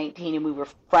I was 19, and we were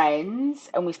friends,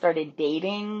 and we started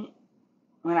dating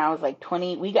when I was like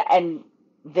 20. And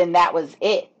then that was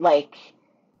it. Like,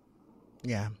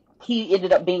 yeah, he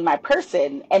ended up being my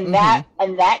person, and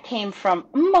that came from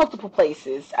multiple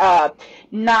places.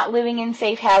 Not living in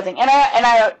safe housing, and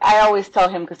I always tell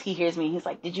him, because he hears me, he's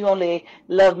like, "Did you only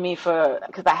love me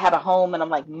because I had a home?" And I'm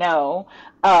like, "No,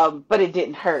 but it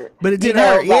didn't hurt." But it didn't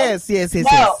hurt. Like, yes.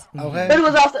 No, okay. But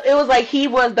it was like he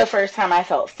was the first time I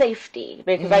felt safety,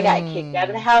 because I got kicked out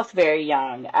of the house very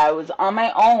young. I was on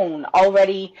my own,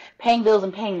 already paying bills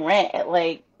and paying rent at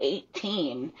like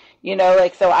 18,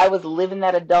 so I was living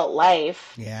that adult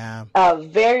life. Yeah.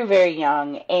 Very, very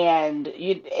young. And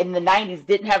in the 90s,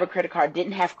 didn't have a credit card,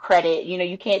 didn't have credit.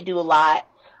 You can't do a lot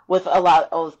with a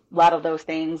lot of those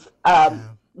things.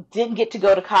 Didn't get to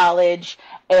go to college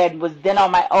and was then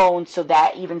on my own. So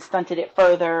that even stunted it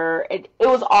further. It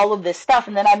was all of this stuff.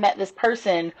 And then I met this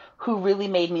person who really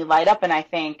made me light up. And I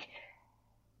think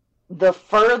the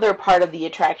further part of the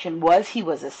attraction was he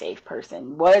was a safe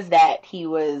person, was that he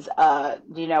was,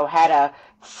 had a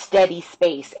steady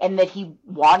space, and that he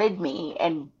wanted me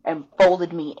and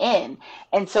folded me in.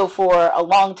 And so for a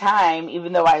long time,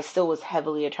 even though I still was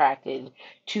heavily attracted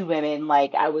to women,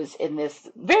 like I was in this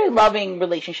very loving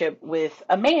relationship with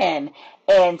a man.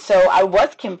 And so I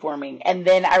was conforming. And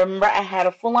then I remember I had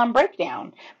a full-on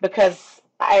breakdown because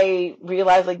I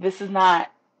realized, like, this is not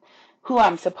who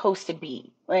I'm supposed to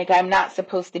be. Like, I'm not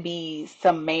supposed to be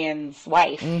some man's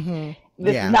wife.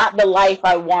 This is not the life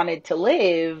I wanted to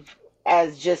live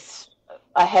as just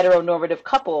a heteronormative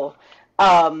couple.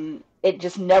 It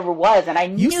just never was. And I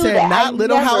knew that. You said not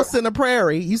Little House on the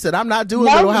Prairie. You said, I'm not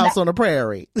doing Little House on the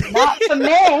Prairie. Not for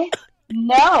me.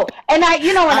 No. And I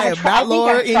am not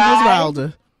Laura Ingalls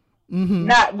Wilder. We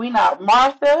not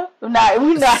Martha. We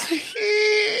not.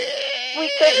 We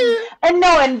couldn't. And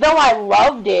though I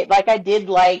loved it, like I did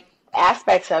like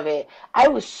aspects of it, I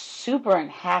was super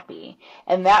unhappy.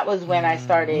 And that was when I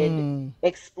started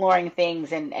exploring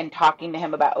things and talking to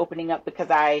him about opening up, because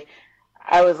I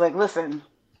was like, listen,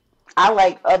 I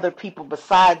like other people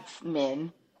besides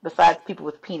men, besides people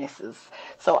with penises.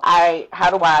 So how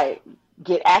do I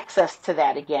get access to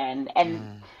that again?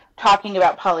 And talking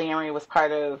about polyamory was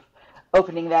part of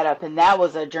opening that up, and that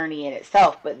was a journey in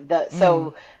itself. But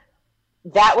so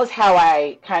that was how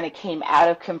I kind of came out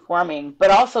of conforming,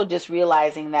 but also just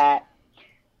realizing that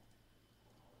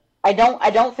I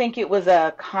don't think it was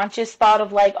a conscious thought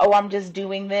of like, oh, I'm just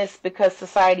doing this because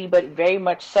society, but very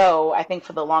much so. I think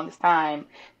for the longest time,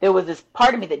 there was this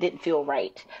part of me that didn't feel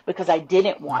right because I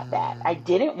didn't want that. I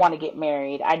didn't want to get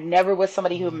married. I never was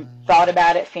somebody who thought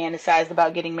about it, fantasized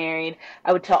about getting married.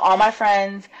 I would tell all my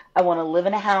friends, I want to live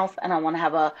in a house and I want to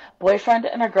have a boyfriend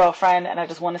and a girlfriend and I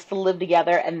just want us to live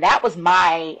together. And that was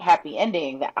my happy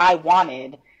ending that I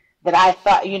wanted, that I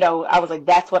thought, I was like,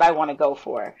 that's what I want to go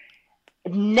for.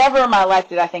 Never in my life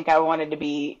did I think I wanted to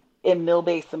be in Mill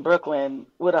Base in Brooklyn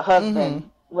with a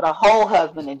husband, with a whole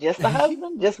husband, and just a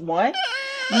husband, just one.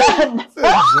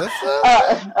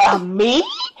 Me.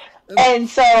 And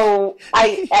so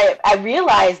I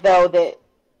realized though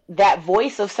that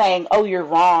voice of saying, "Oh, you're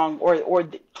wrong," or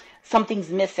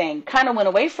something's missing, kind of went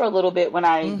away for a little bit when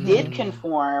I did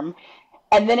conform.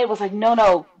 And then it was like,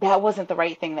 no, that wasn't the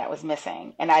right thing that was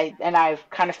missing. And I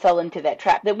kind of fell into that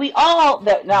trap that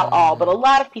not all, but a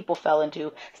lot of people fell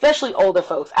into, especially older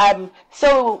folks. I'm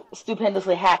so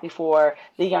stupendously happy for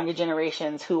the younger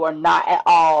generations who are not at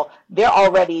all,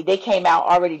 they came out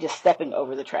already just stepping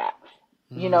over the trap.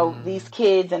 These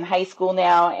kids in high school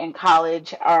now and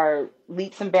college are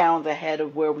leaps and bounds ahead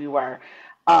of where we were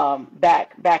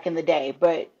back in the day.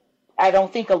 But I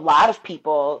don't think a lot of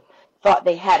people thought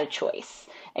they had a choice.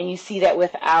 And you see that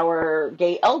with our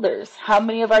gay elders. How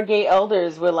many of our gay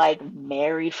elders were like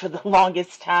married for the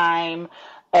longest time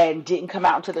and didn't come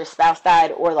out until their spouse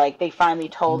died, or like they finally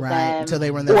told them until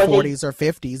they were in their 40s or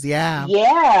 50s.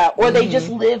 Or they just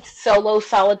lived solo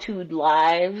solitude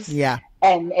lives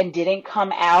and didn't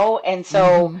come out. And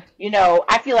so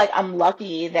I feel like I'm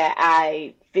lucky that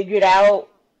I figured out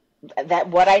that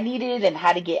what I needed and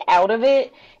how to get out of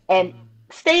it, and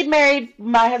stayed married.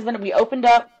 My husband, we opened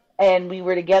up and we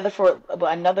were together for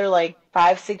another like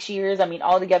 5-6 years. I mean,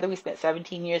 all together we spent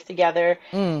 17 years together.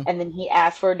 And then he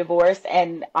asked for a divorce,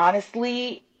 and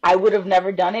honestly, I would have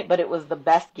never done it, but it was the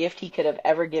best gift he could have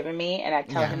ever given me. And I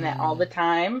tell him that all the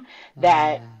time,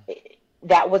 that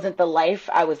wasn't the life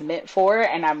I was meant for,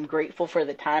 and I'm grateful for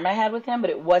the time I had with him, but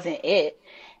it wasn't it.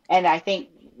 And I think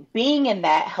being in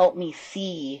that helped me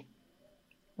see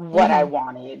what I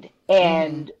wanted.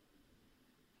 And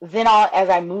then as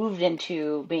I moved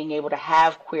into being able to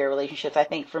have queer relationships, I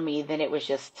think for me, then it was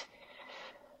just,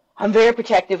 I'm very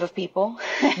protective of people,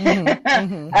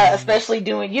 especially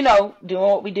doing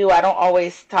what we do. I don't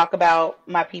always talk about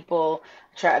my people.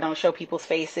 I don't show people's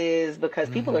faces because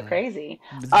people are crazy.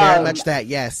 Very much that,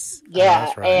 yes. Yeah.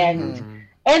 That's right. And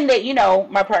that,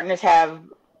 my partners have,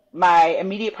 my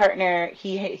immediate partner,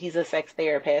 he's a sex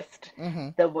therapist.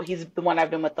 He's the one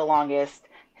I've been with the longest.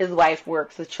 His wife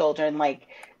works with children. Like,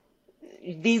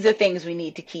 these are things we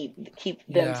need to keep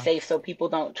them safe, so people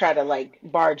don't try to like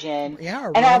barge in.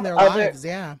 And ruin their lives.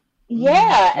 And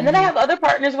then I have other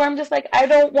partners where I'm just like, I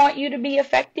don't want you to be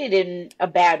affected in a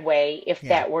bad way if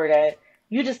that were to.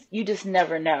 You just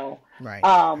never know. Right.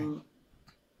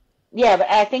 Yeah,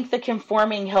 but I think the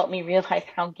conforming helped me realize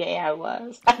how gay I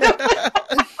was.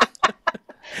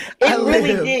 It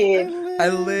really did.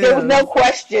 There was no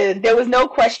question. There was no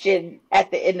question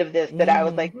at the end of this that I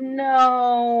was like,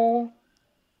 no,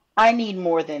 I need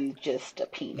more than just a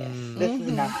penis. This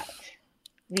is not.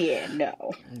 Yeah,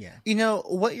 no. Yeah.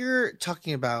 What you're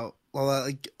talking about,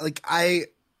 Lola, like I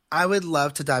would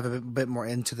love to dive a bit more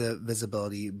into the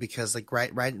visibility, because like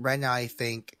right now I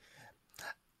think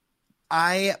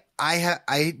I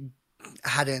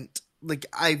hadn't, like,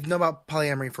 I know about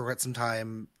polyamory for quite some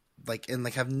time, like, and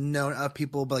like have known of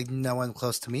people, but like no one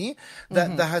close to me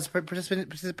that has participated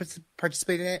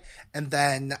in it. And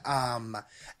then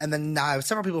now I have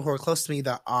several people who are close to me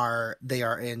that are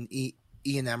in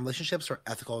E&M relationships, or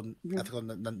ethical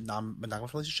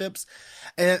non-monogamous relationships.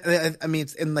 And I mean,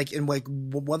 it's in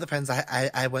one of the friends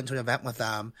I went to an event with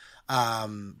them,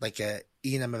 like a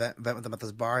E&M event with them at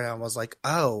this bar, and I was like,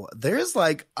 oh, there's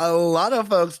like a lot of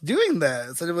folks doing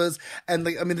this. And it was, and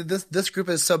like, I mean, this group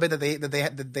is so big that they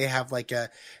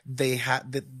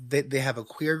have a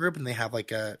queer group, and they have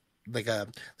like a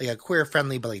queer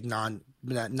friendly but like not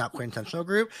queer intentional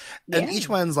group, and each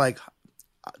one's like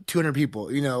 200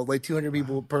 people, like 200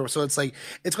 people per. So it's like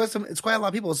it's quite a lot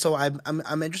of people. So I'm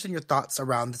interested in your thoughts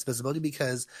around this visibility,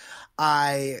 because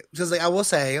I will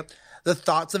say the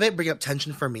thoughts of it bring up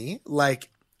tension for me.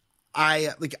 Like I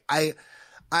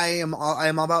am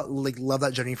all about like love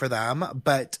that journey for them,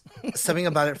 but something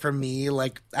about it for me,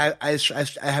 like I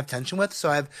have tension with. So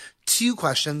I have two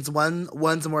questions.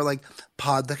 One's more like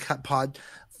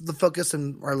the focus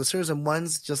on our listeners, and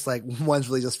one's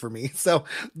really just for me. So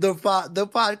the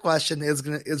pod question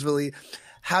is really,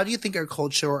 how do you think our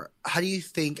culture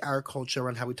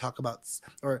around how we talk about,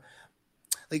 or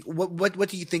like what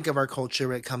do you think of our culture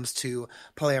when it comes to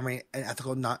polyamory and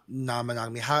ethical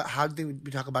non-monogamy? How do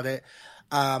we talk about it?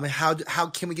 And how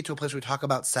can we get to a place where we talk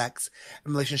about sex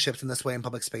and relationships in this way in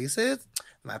public spaces?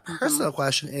 My personal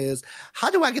question is,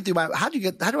 how do I get through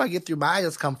my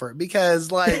discomfort?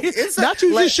 Because like it's not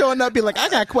you just showing up, be like, I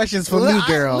got questions for me,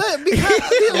 girl.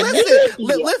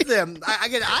 Listen.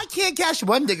 I can't catch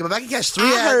one dick, but if I can catch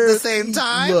three at the same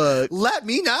time, let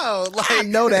me know. Like, I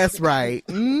know that's right.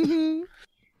 Mm-hmm.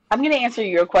 I'm gonna answer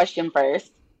your question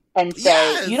first and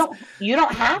say you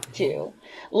don't have to.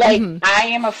 Like, I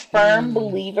am a firm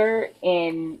believer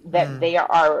in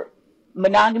that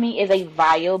monogamy is a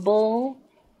viable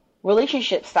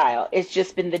relationship style. It's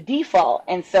just been the default.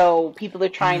 And so people are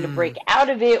trying to break out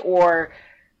of it, or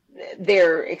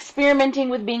they're experimenting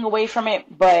with being away from it.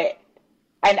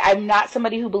 And I'm not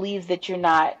somebody who believes that you're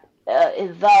not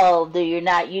evolved, or you're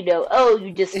not, you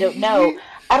just don't know.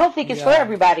 I don't think it's for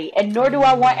everybody, and nor do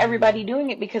I want everybody doing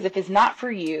it, because if it's not for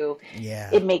you,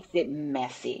 it makes it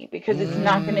messy, because it's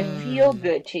not going to feel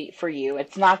good for you.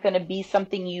 It's not going to be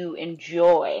something you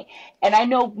enjoy. And I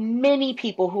know many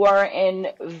people who are in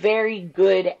very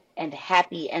good and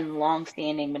happy and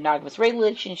long-standing monogamous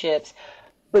relationships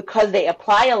because they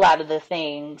apply a lot of the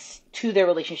things to their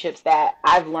relationships that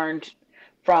I've learned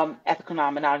from ethical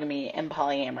non-monogamy and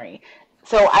polyamory.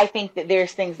 So I think that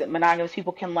there's things that monogamous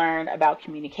people can learn about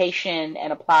communication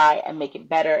and apply and make it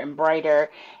better and brighter,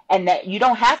 and that you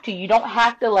don't have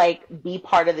to like be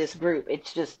part of this group.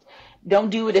 It's just,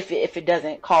 don't do it if it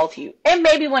doesn't call to you. And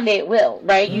maybe one day it will,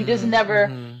 right? You just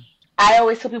never, I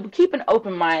always tell people, keep an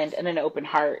open mind and an open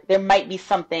heart. There might be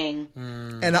something.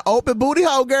 And an open booty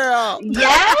hole, girl.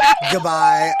 Yeah.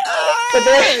 Goodbye.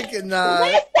 Good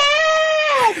night.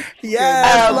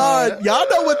 Yes, Lord. Y'all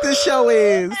know what this show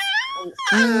is.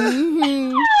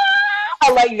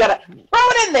 I like, you gotta throw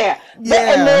it in there.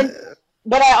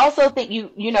 But I also think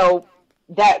you know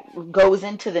that goes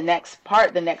into the next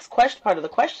part. The next part of the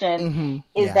question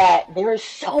is that there are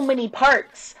so many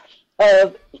parts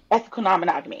of ethical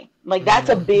non-monogamy. Like, that's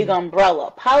a big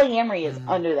umbrella. Polyamory is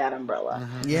under that umbrella.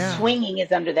 Swinging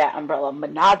is under that umbrella.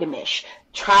 Monogamish,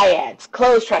 triads,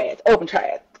 closed triads, open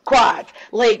triads, quads.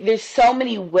 Like, there's so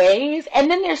many ways. And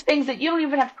then there's things that you don't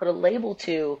even have to put a label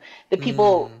to, that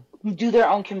people do their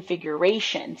own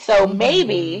configuration. So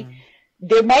maybe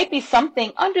there might be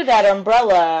something under that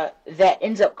umbrella that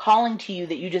ends up calling to you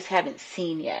that you just haven't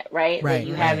seen yet, right? That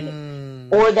you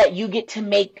haven't, or that you get to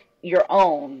make your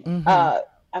own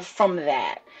from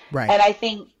that. Right. And I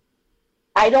think,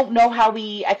 how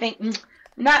we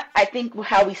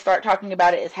start talking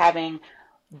about it is having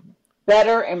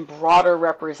better and broader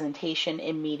representation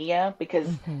in media, because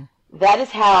that is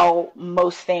how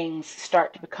most things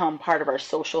start to become part of our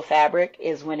social fabric,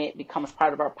 is when it becomes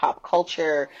part of our pop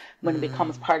culture, when it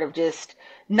becomes part of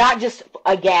not just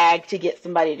a gag to get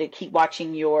somebody to keep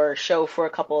watching your show for a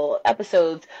couple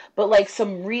episodes, but like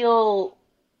some real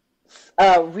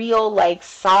like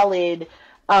solid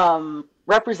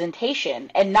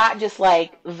representation, and not just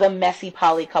like the messy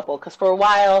poly couple. Because for a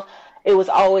while it was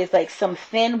always like some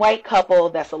thin white couple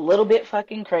that's a little bit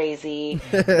fucking crazy,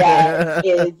 that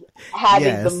is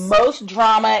having the most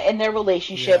drama in their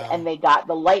relationship, and they got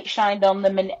the light shined on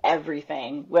them and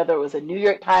everything, whether it was a New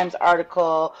York Times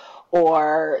article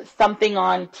or something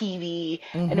on TV,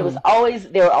 and it was always,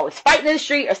 they were always fighting in the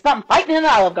street or something, fighting in an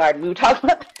Olive Garden. We were talking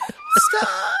about that.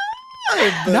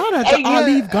 Not at the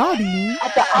Olive Garden.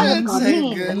 At the Olive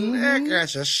Garden. They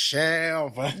got your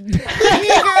shelf. They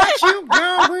got you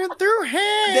going through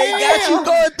hell. They got you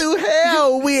going through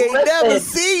hell. We ain't never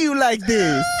see you like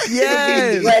this.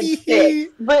 Yes.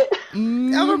 But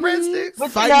breadsticks.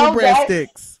 Fight with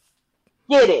breadsticks.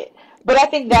 Get it. But I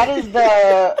think that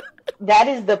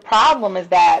is the problem, is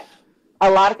that a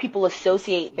lot of people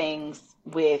associate things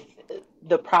with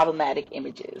the problematic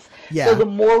images. So the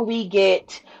more we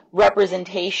get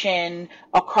representation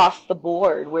across the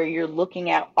board, where you're looking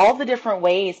at all the different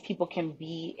ways people can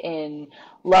be in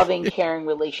loving, caring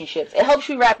relationships, it helps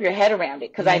you wrap your head around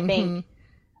it. Because I think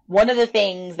one of the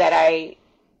things that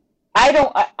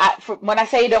when I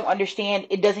say I don't understand,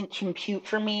 it doesn't compute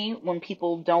for me when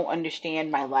people don't understand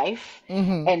my life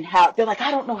and how they're like,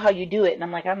 I don't know how you do it. And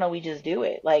I'm like, I don't know, we just do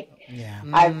it. Like,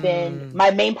 I've been,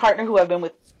 my main partner, who I've been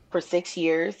with for 6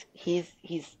 years, he's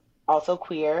also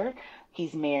queer.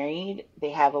 He's married.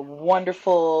 They have a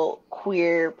wonderful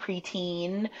queer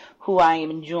preteen who I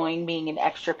am enjoying being an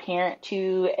extra parent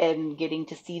to, and getting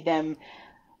to see them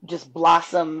just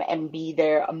blossom and be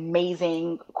their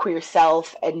amazing queer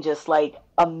self, and just like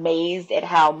amazed at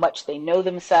how much they know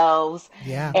themselves.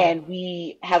 And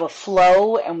we have a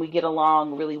flow and we get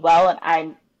along really well.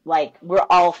 And like we're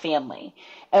all family.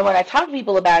 And when I talk to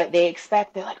people about it, they're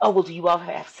like, oh, well, do you all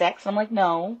have sex? I'm like,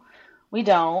 no, we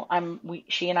don't.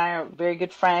 She and I are very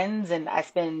good friends, and I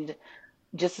spend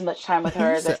just as much time with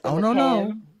her as I spend with him.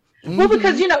 No. Well,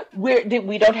 because,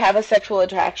 we don't have a sexual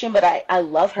attraction, but I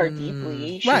love her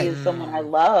deeply. She is someone I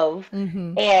love.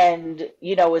 And,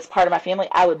 as part of my family,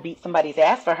 I would beat somebody's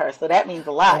ass for her. So that means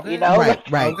a lot,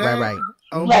 Right.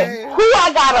 Okay. Like, who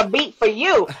I gotta beat for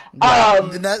you?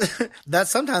 That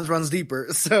sometimes runs deeper.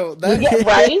 So that,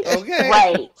 right? Okay.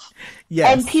 Right.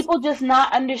 Yes. And people just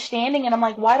not understanding. And I'm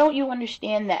like, why don't you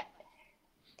understand that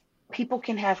people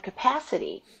can have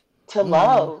capacity to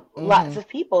love lots of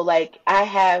people? Like, I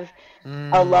have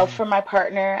a love for my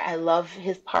partner. I love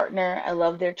his partner. I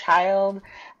love their child.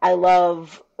 I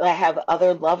have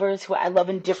other lovers who I love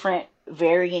in different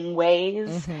varying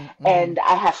ways. And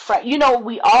I have friends,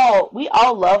 we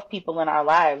all love people in our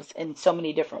lives in so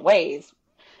many different ways.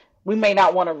 We may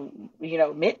not want to,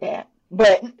 admit that,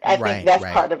 but I think that's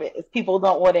part of it, is people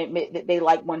don't want to admit that they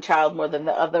like one child more than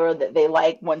the other, or that they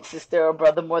like one sister or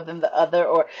brother more than the other,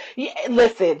 or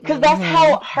listen, because that's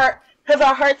how because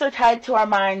our hearts are tied to our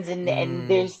minds, and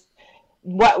there's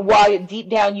while deep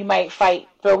down you might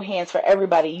throw hands for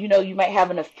everybody, you might have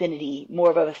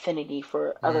more of an affinity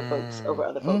for other folks over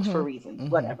other folks for reasons,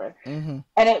 whatever. And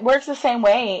it works the same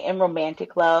way in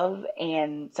romantic love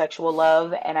and sexual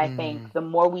love. And I think the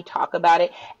more we talk about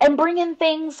it and bring in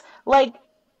things like,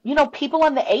 people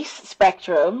on the ace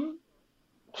spectrum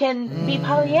can be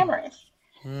polyamorous.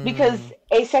 Because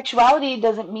asexuality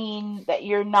doesn't mean that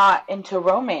you're not into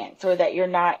romance or that you're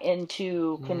not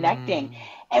into connecting.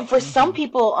 And for some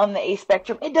people on the ace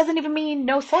spectrum, it doesn't even mean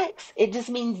no sex. It just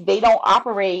means they don't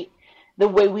operate the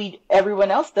way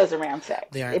everyone else does around sex.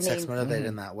 They aren't sex motivated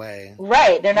in that way.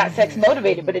 Right. They're not sex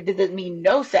motivated, but it doesn't mean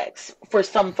no sex for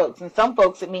some folks. And some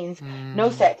folks, it means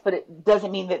no sex, but it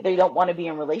doesn't mean that they don't want to be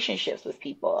in relationships with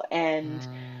people. And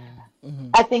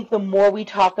I think the more we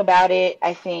talk about it,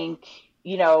 I think,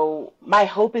 my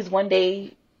hope is one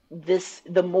day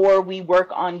the more we work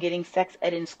on getting sex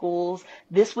ed in schools,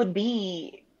 this would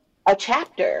be a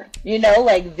chapter,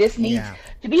 like this needs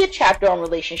to be a chapter on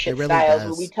relationship styles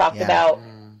where we talk about,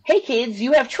 hey kids,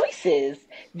 you have choices.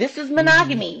 This is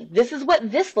monogamy. This is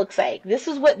what this looks like. This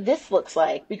is what this looks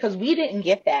like, because we didn't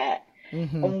get that.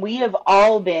 And we have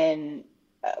all been,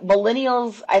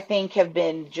 millennials, I think, have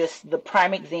been just the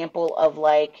prime example of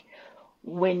like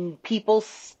when people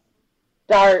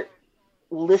start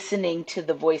listening to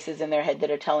the voices in their head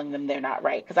that are telling them they're not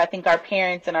right. Because I think our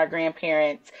parents and our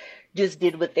grandparents just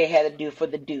did what they had to do for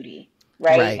the duty,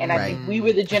 right? And I think we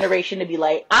were the generation to be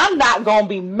like, I'm not going to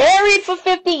be married for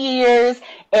 50 years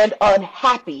and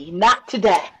unhappy. Not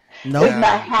today. Nope. It's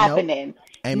not happening.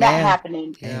 Nope. Not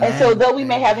happening. Amen. And so though we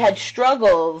may have had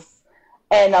struggles,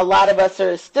 and a lot of us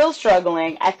are still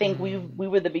struggling, I think we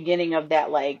were the beginning of that,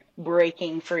 like,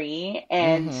 breaking free.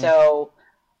 And so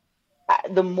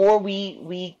the more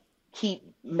we keep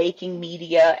making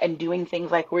media and doing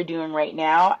things like we're doing right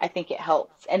now, I think it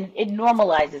helps and it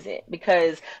normalizes it,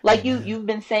 because like you've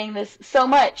been saying this so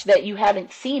much that you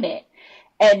haven't seen it,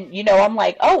 and I'm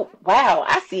like, oh wow,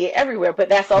 I see it everywhere, but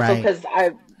that's also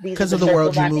because of the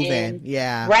world you move in.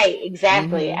 Right,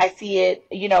 exactly. I see it,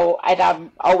 and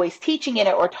I'm always teaching in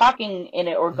it or talking in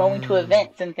it or going to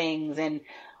events and things,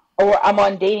 or I'm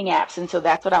on dating apps, and so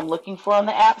that's what I'm looking for on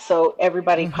the app. So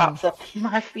everybody pops up in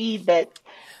my feed that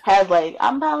has like,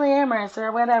 I'm polyamorous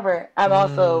or whatever. I'm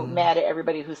also mad at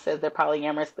everybody who says they're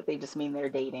polyamorous, but they just mean they're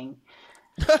dating.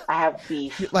 I have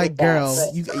beef. Like, girl,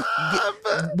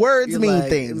 words mean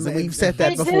things. And we've said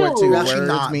that before too.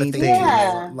 Words mean things.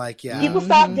 Yeah. People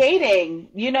stop dating.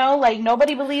 Like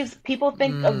nobody believes. People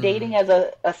think of dating as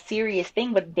a serious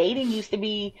thing, but dating used to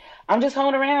be, I'm just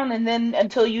hoeing around, and then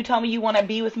until you tell me you want to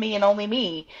be with me and only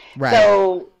me. Right.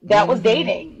 So that was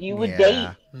dating. You would date.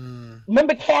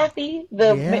 Remember Kathy,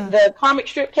 the comic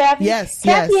strip Kathy? Yes.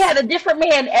 Kathy had a different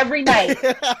man every night.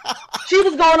 She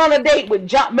was going on a date with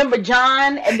John. Remember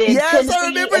John, and then Timothy,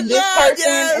 and this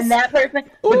person, and that person.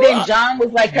 But then John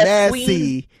was like her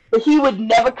sweet, but he would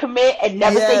never commit and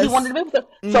never say he wanted to be with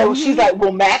her. So she's like,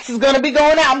 well, Max is going to be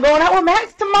going out. I'm going out with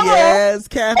Max tomorrow. Yes,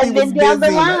 Kathy and then was down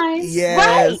busy. The line,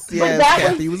 yes,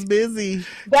 Kathy was busy.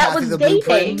 That was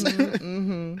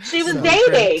dating. She was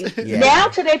dating. Yeah. Now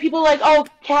today, people are like, oh,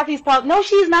 Kathy's probably, no,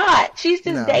 she's not. She's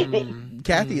just dating.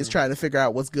 Kathy is trying to figure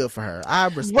out what's good for her. I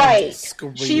respect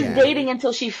it. She's dating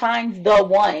until she finds the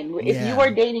one. If you are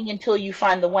dating until you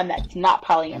find the one that's not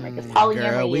polyamory, because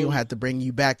polyamory, girl, we gonna have to bring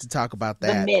you back to talk about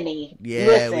that. The many. Yeah,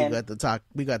 listen.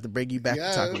 we got to bring you back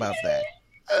to talk about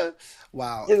that.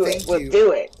 Wow. Do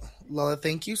it. Lola,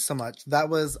 thank you so much. That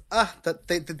was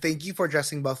thank you for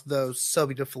addressing both of those so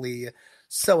beautifully,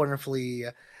 so wonderfully.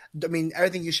 I mean,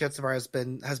 everything you shared so far has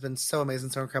been so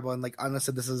amazing, so incredible, and like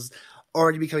honestly, this is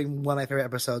already becoming one of my favorite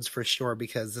episodes for sure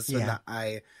because this is one that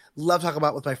I love talking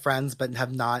about with my friends, but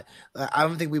have not. I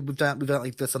don't think we've done it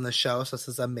like this on the show, so this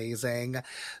is amazing.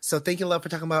 So thank you, love, for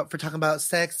talking about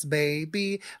sex,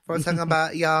 baby, for talking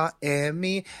about y'all and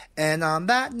me. And on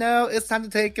that note, it's time to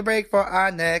take a break for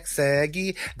our next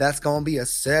seggy. That's gonna be a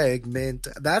segment.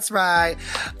 That's right.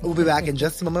 We'll be back in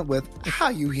just a moment with How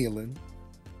You Healing.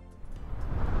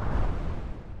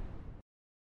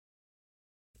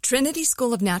 Trinity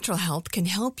School of Natural Health can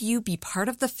help you be part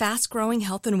of the fast-growing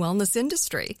health and wellness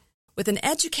industry. With an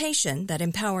education that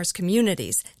empowers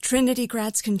communities, Trinity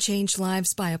grads can change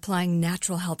lives by applying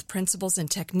natural health principles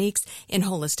and techniques in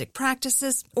holistic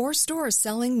practices or stores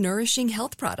selling nourishing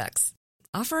health products.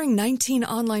 Offering 19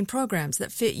 online programs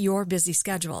that fit your busy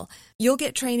schedule, you'll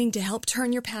get training to help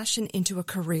turn your passion into a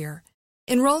career.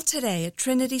 Enroll today at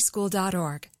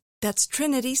trinityschool.org. That's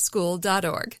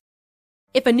trinityschool.org.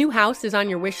 If a new house is on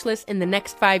your wish list in the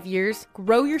next 5 years,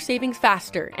 grow your savings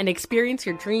faster and experience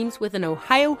your dreams with an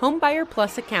Ohio Homebuyer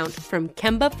Plus account from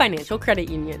Kemba Financial Credit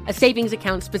Union. A savings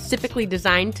account specifically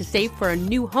designed to save for a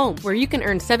new home where you can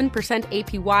earn 7%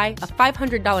 APY,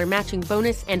 a $500 matching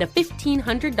bonus, and a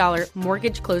 $1,500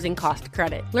 mortgage closing cost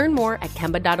credit. Learn more at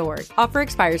Kemba.org. Offer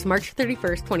expires March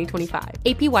 31st, 2025.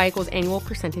 APY equals annual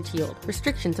percentage yield.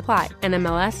 Restrictions apply.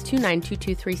 NMLS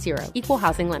 292230. Equal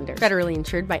housing lender. Federally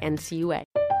insured by NCUA.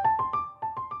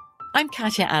 I'm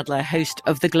Katya Adler, host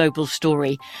of The Global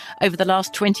Story. Over the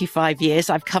last 25 years,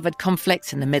 I've covered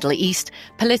conflicts in the Middle East,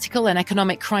 political and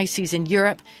economic crises in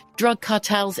Europe, drug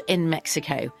cartels in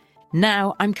Mexico.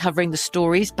 Now I'm covering the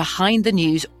stories behind the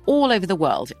news all over the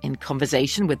world in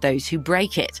conversation with those who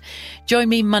break it. Join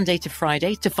me Monday to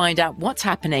Friday to find out what's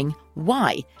happening,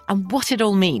 why, and what it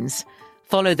all means.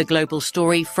 Follow The Global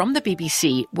Story from the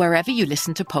BBC wherever you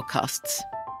listen to podcasts.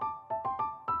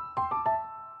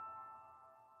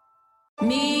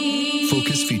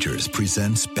 Focus Features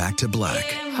presents Back to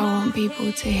Black. I want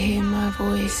people to hear my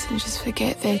voice and just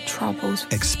forget their troubles.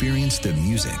 Experience the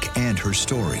music and her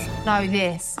story. Know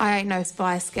this, I ain't no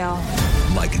Spice Girl.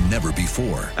 Like never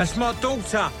before. That's my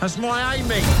daughter. That's my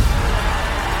Amy.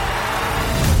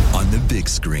 On the big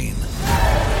screen.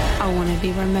 I want to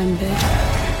be remembered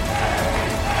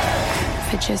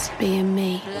for just being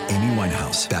me. Amy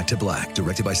Winehouse, Back to Black,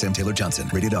 directed by Sam Taylor Johnson.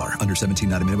 Rated R, under 17,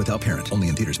 not a minute without parent. Only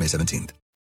in theaters May 17th.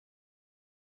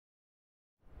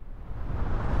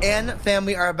 And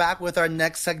family are back with our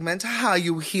next segment, How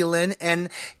You Healing. And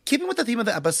keeping with the theme of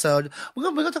the episode, we're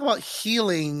gonna talk about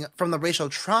healing from the racial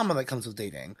trauma that comes with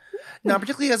dating. Now,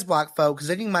 particularly as Black folks,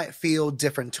 dating might feel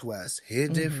different to us.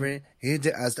 Hit different,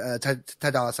 as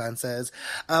Ty Dolla $ign says.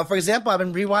 For example, I've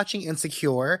been rewatching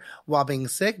Insecure while being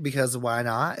sick because why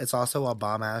not? It's also a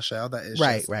bomb-ass show that is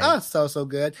so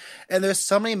good. And there's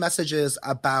so many messages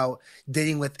about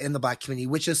dating within the Black community,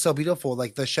 which is so beautiful.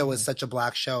 Like, the show is such a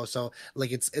Black show, so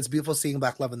like it's beautiful seeing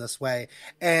Black love in this way.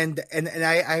 And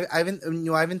I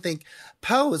even think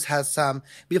Pose has some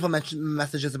beautiful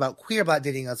messages about queer Black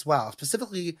dating as well,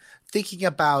 specifically thinking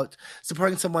about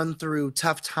supporting someone through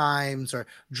tough times or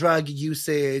drug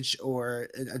usage or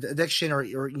addiction or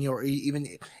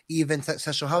even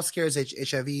sexual health scares,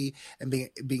 HIV, and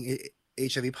being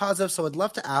HIV positive. So I'd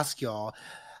love to ask y'all,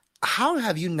 how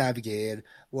have you navigated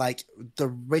like the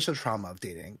racial trauma of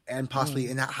dating and possibly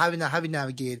and how have you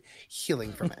navigated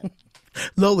healing from it?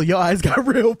 Lola, your eyes got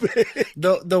real big.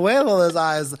 The way Lola's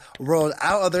eyes rolled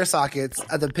out of their sockets,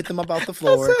 I had to pick them up off the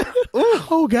floor.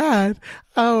 Oh God!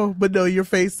 Oh, but no, your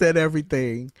face said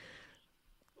everything.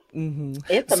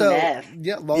 It's a mess.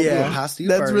 Yeah, Lola, has to you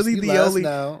that's first. really you the only.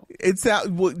 It's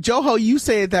Joho. You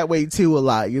say it that way too a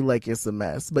lot. You're like, it's a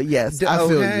mess, but yes, I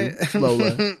feel you,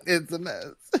 Lola. It's a mess.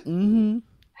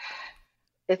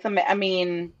 It's a mess. I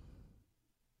mean,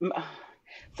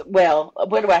 well,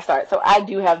 where do I start? So I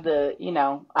do have I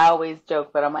always joke,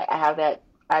 but I'm like,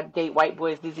 I date white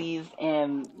boys disease,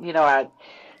 and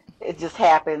it just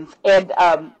happens. And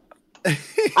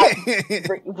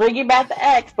bringing back the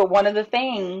ex, but one of the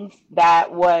things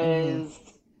that was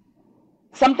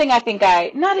something I think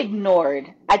I not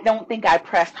ignored, I don't think I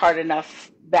pressed hard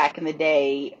enough back in the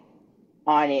day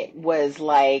on it, was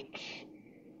like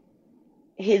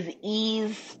his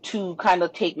ease to kind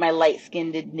of take my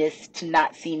light-skinnedness to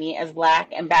not see me as Black.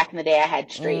 And back in the day, I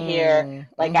had straight hair.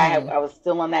 Like I was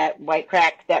still on that white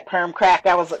crack, that perm crack.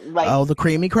 I was like, oh, the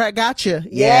creamy crack gotcha.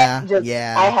 Yeah.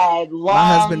 I had long,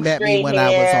 my husband met me when hair.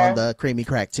 I was on the creamy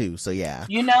crack too. So yeah,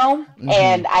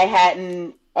 and I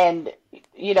hadn't, and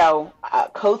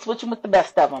code switching with the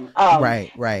best of them.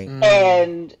 Right.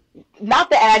 And not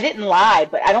that I didn't lie,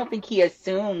 but I don't think he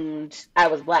assumed I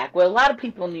was black. Well, a lot of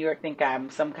people in New York think I'm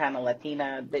some kind of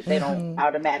Latina. They don't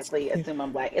automatically assume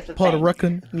I'm black. It's a Puerto thing.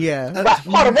 Rican, yeah. Right,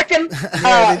 Puerto Rican.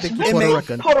 Yeah, they think Puerto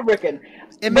Rican. Puerto Rican.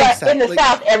 It makes But sense. in the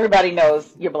South, everybody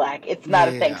knows you're black. It's not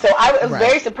a thing. So it was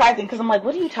very surprising because I'm like,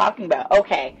 what are you talking about?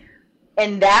 Okay.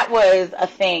 And that was a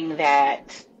thing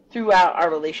that throughout our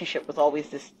relationship was always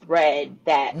this thread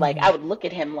that, like, I would look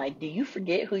at him like, do you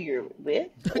forget who you're with?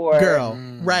 Or girl,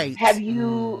 right. Have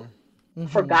you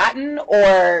forgotten?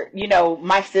 Or,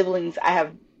 my siblings, I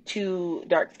have 2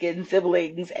 dark-skinned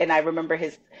siblings, and I remember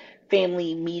his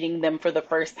family meeting them for the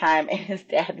first time, and his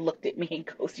dad looked at me and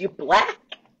goes, you're black?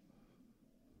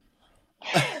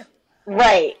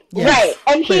 Right.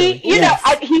 And clearly.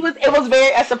 it was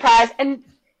very a surprise, and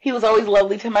he was always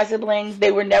lovely to my siblings.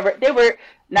 They were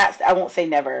not, I won't say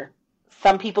never.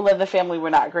 Some people in the family were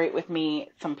not great with me.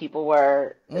 Some people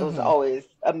were. It was always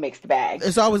a mixed bag.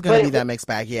 It's always going to be that mixed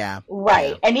bag, yeah.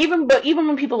 Right. Yeah. And even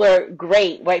when people are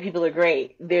great, white people are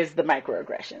great, there's the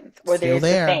microaggressions, or there's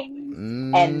the things,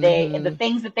 and the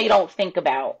things that they don't think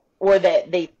about, or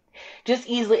that they just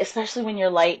easily, especially when you're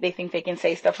light, they think they can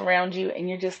say stuff around you, and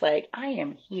you're just like, I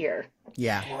am here.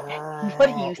 Yeah. What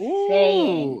are you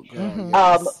saying?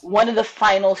 One of the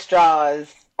final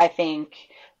straws, I think,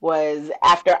 was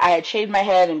after I had shaved my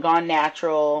head and gone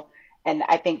natural, and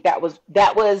I think that was,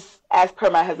 as per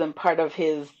my husband, part of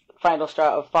his final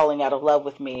straw of falling out of love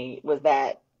with me, was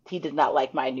that he did not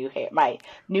like my new hair.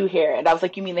 And I was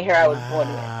like, you mean the hair I was born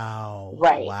with?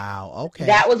 Right. Wow. Okay.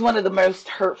 That was one of the most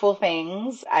hurtful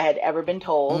things I had ever been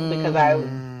told, because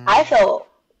I felt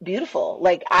beautiful.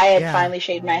 Like, I had finally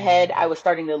shaved my head. I was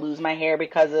starting to lose my hair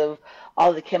because of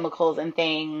all the chemicals and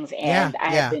things, and I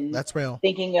had been that's real.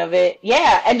 thinking of it.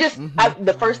 Yeah, and just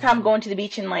the first time going to the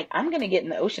beach and like, I'm going to get in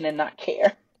the ocean and not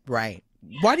care. Right.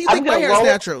 Why do you think my hair is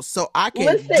natural? So I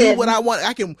can do what I want.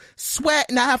 I can sweat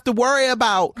and not have to worry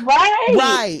about.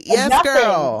 Right. Yes, nothing,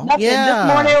 girl. Nothing. Yeah.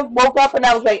 This morning I woke up and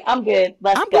I was like, I'm good.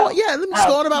 Let's go. Let me just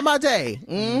go on about my day.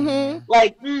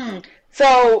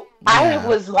 So I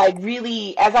was like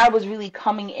really, as I was really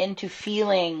coming into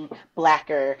feeling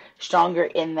blacker, stronger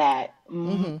in that,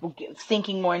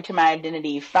 sinking more into my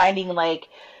identity, finding like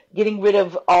getting rid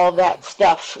of all that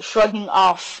stuff, shrugging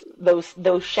off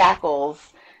those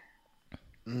shackles.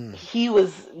 He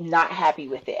was not happy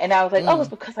with it, and I was like, "Oh, it's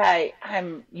because I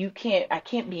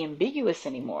can't be ambiguous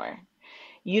anymore.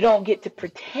 You don't get to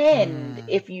pretend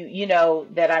if you know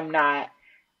that I'm not."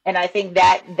 And I think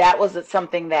that was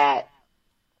something that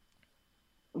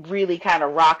really kind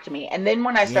of rocked me. And then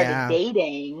when I started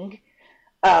dating,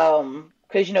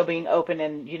 because being open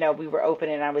and we were open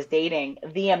and I was dating,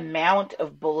 the amount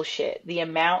of bullshit, the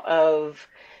amount of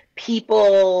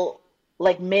people,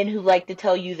 like men who like to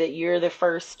tell you that you're the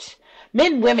first,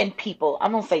 men, women, people.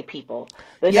 I'm going to say people.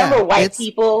 The number of white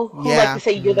people who like to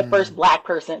say you're the first black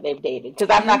person they've dated.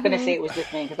 Because I'm not going to say it was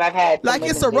just me, because I've had. Like,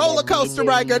 it's a roller coaster,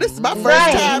 right, girl? This is my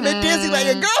first time at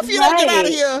Disneyland. Girl, if you don't get out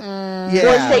of here.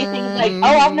 Or say things like,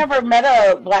 oh, I've never met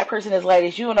a black person as light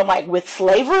as you. And I'm like, with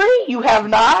slavery? You have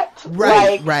not?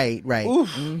 Right, like, right.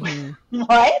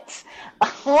 What?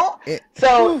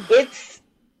 So it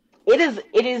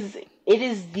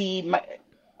is the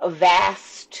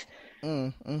vast.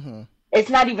 It's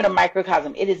not even a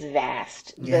microcosm. It is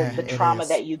vast. The trauma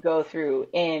that you go through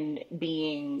in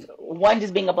being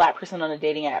just being a black person on a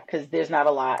dating app, because there's not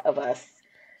a lot of us.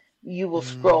 You will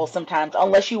scroll sometimes,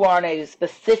 unless you are on a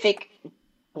specific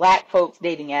black folks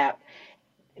dating app.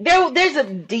 There's a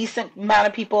decent amount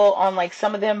of people on like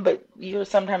some of them, but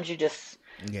sometimes you just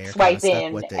swipe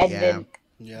in, and then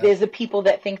there's the people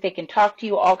that think they can talk to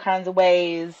you all kinds of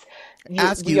ways.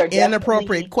 Ask you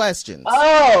inappropriate questions.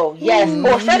 Oh, yes.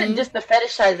 Or just the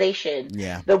fetishization.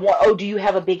 Yeah. Do you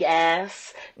have a big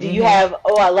ass? Do you have,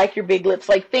 I like your big lips?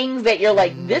 Like things that you're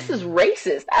like, this is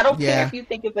racist. I don't care if you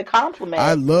think it's a compliment.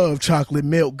 I love chocolate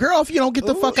milk. Girl, if you don't get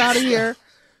the fuck out of here.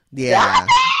 Yeah.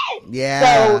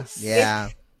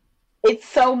 It's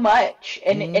so much.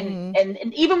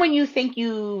 And even when you think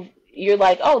you're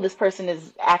like, oh, this person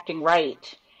is acting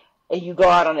right, and you go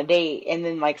out on a date, and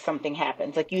then like something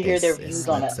happens, like you hear their views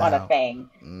on a thing,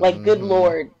 like good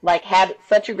Lord, like had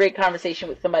such a great conversation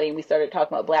with somebody, and we started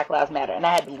talking about Black Lives Matter, and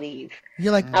I had to leave.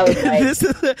 You're like, I was like, this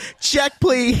is a check,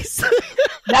 please.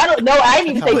 I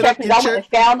didn't even say check, because I went and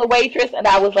found the waitress, and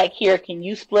I was like, here, can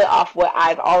you split off what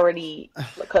I've already,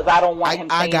 because I don't want him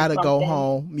saying I gotta something. go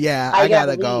home. Yeah, I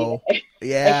gotta go.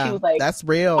 Yeah, and she was like, that's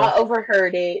real. I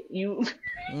overheard it.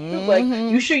 Like,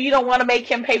 you sure you don't want to make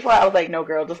him pay for it? I was like, no,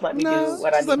 girl, just let me do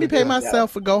what I need let me to pay do.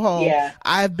 myself and go home. Yeah.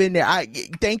 I've been there.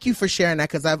 Thank you for sharing that,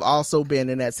 because I've also been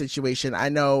in that situation. I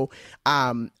know,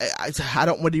 I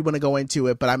don't really want to go into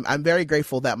it, but I'm very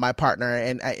grateful that my partner,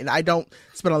 and I don't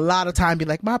spend a lot of time being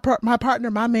like, my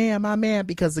partner, my man,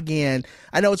 because again,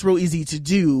 I know it's real easy to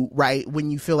do, right,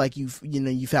 when you feel like you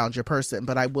found your person.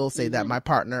 But I will say that my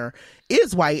partner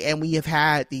is white, and we have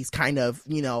had these kind of,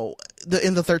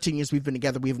 in the 13 years we've been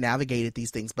together, we've navigated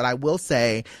these things. But I will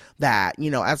say that,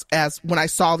 as when I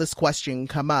saw this question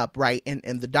come up, right,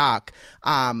 in the doc,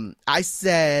 I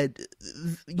said,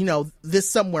 this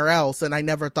somewhere else, and I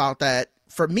never thought that.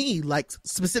 For me, like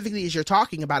specifically as you're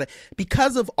talking about it,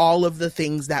 because of all of the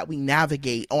things that we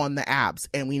navigate on the apps,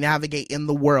 and we navigate in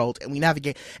the world, and we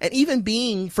navigate, and even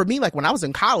being, for me, like when I was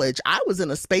in college, I was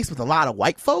in a space with a lot of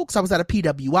white folks. I was at a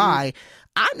PWI.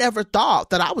 I never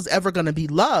thought that I was ever going to be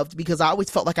loved, because I always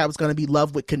felt like I was going to be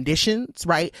loved with conditions,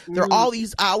 right? There are all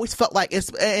these, I always felt like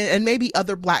and maybe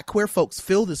other Black queer folks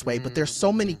feel this way, but there's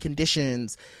so many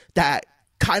conditions that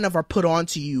kind of are put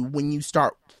onto you when you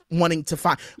start wanting to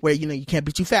find where, you can't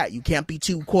be too fat, you can't be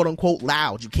too quote unquote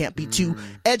loud, you can't be too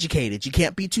educated, you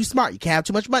can't be too smart, you can't have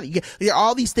too much money. There are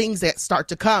all these things that start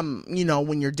to come,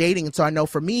 when you're dating. And so I know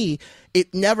for me,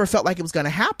 it never felt like it was going to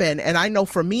happen. And I know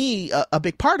for me, a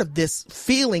big part of this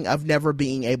feeling of never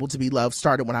being able to be loved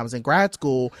started when I was in grad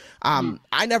school.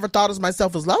 I never thought of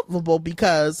myself as lovable,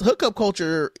 because hookup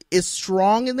culture is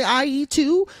strong in the IE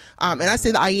too. And I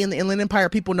say the IE and the Inland Empire,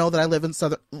 people know that I live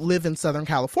in Southern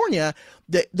California.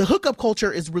 The hookup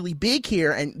culture is really big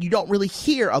here, and you don't really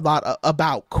hear a lot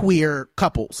about queer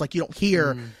couples. Like, you don't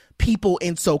hear people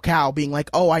in SoCal being like,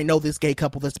 oh, I know this gay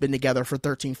couple that's been together for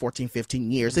 13, 14,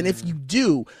 15 years. And if you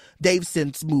do, they've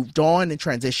since moved on and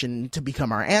transitioned to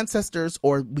become our ancestors,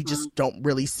 or we just don't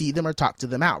really see them or talk to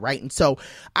them out, right? And so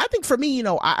I think for me,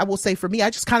 I will say for me, I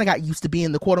just kind of got used to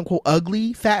being the quote unquote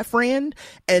ugly fat friend,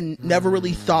 and never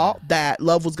really thought that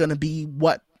love was going to be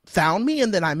what found me.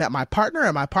 And then I met my partner,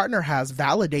 and my partner has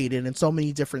validated in so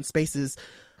many different spaces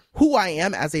who I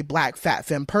am as a Black fat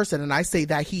femme person. And I say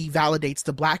that he validates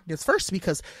the Blackness first,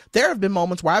 because there have been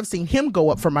moments where I've seen him go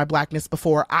up for my Blackness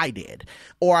before I did.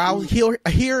 Or he'll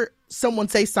hear someone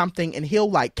say something, and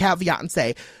he'll like caveat and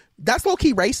say, that's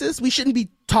low-key racist. We shouldn't be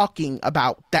talking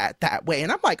about that way.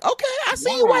 And I'm like, okay, I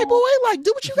see you, white boy. Like,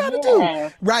 do what you gotta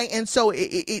do, right? And so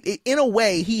it in a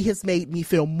way, he has made me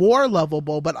feel more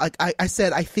lovable. But like I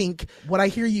said, I think what I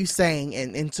hear you saying,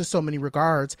 and to so many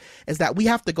regards, is that we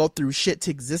have to go through shit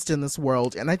to exist in this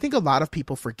world. And I think a lot of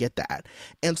people forget that.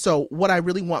 And so what I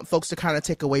really want folks to kind of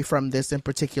take away from this in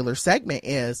particular segment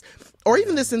is, or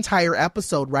even this entire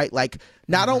episode, right? Like,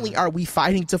 not only are we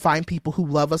fighting to find people who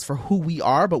love us for who we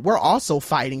are, but we're also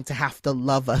fighting to have to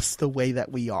love us the way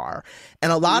that we are.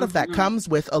 And a lot of that comes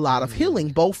with a lot of healing,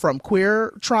 both from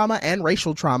queer trauma and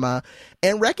racial trauma,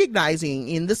 and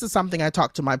recognizing, and this is something I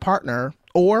talk to my partner,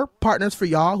 or partners for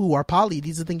y'all who are poly,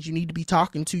 these are things you need to be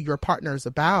talking to your partners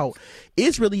about,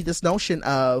 is really this notion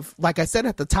of, like I said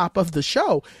at the top of the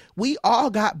show, we all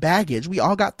got baggage. We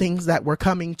all got things that we're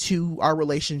coming to our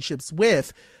relationships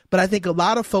with. But I think a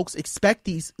lot of folks expect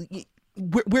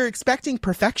we're expecting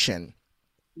perfection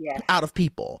out of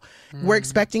people. We're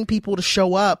expecting people to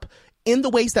show up in the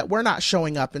ways that we're not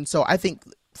showing up. And so I think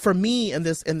for me in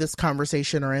this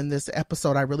conversation, or in this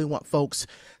episode, I really want folks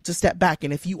to step back.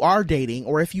 And if you are dating,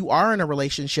 or if you are in a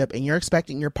relationship and you're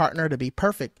expecting your partner to be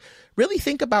perfect, really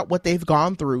think about what they've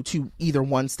gone through to either,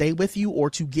 one, stay with you, or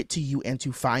to get to you and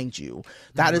to find you.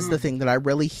 That is the thing that I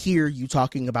really hear you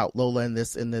talking about, Lola, in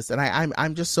this. And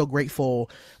I'm just so grateful.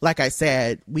 Like I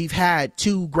said, we've had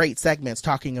 2 great segments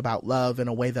talking about love in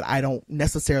a way that I don't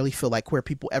necessarily feel like queer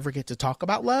people ever get to talk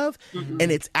about love.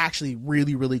 And it's actually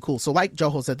really, really cool. So like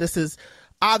Joho said, this is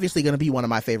obviously going to be one of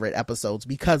my favorite episodes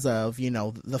because of,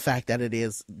 the fact that it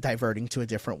is diverting to a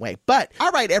different way. But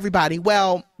all right, everybody.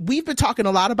 Well, we've been talking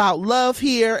a lot about love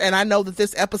here, and I know that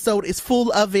this episode is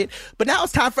full of it, but now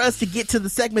it's time for us to get to the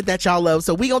segment that y'all love.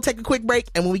 So we're going to take a quick break,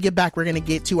 and when we get back, we're going to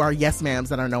get to our yes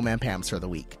ma'ams and our no ma'am Pams for the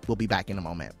week. We'll be back in a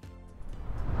moment.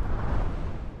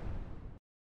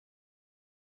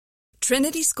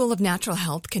 Trinity School of Natural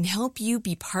Health can help you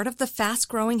be part of the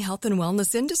fast-growing health and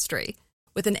wellness industry.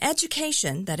 With an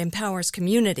education that empowers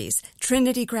communities,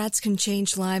 Trinity grads can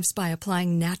change lives by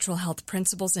applying natural health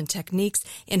principles and techniques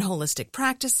in holistic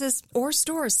practices or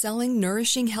stores selling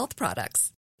nourishing health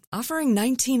products. Offering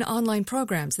 19 online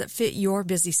programs that fit your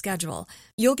busy schedule,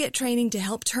 you'll get training to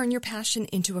help turn your passion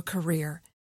into a career.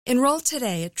 Enroll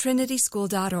today at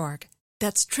trinityschool.org.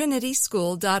 That's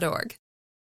trinityschool.org.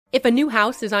 If a new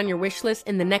house is on your wish list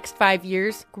in the next 5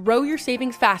 years, grow your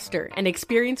savings faster and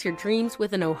experience your dreams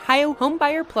with an Ohio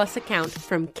Homebuyer Plus account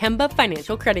from Kemba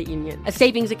Financial Credit Union. A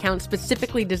savings account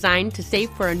specifically designed to save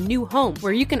for a new home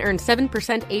where you can earn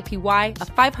 7% APY,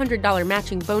 a $500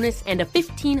 matching bonus, and a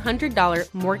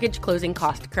 $1,500 mortgage closing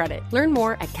cost credit. Learn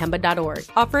more at Kemba.org.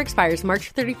 Offer expires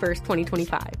March 31st,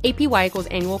 2025. APY equals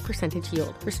annual percentage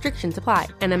yield. Restrictions apply.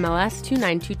 NMLS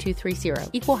 292230.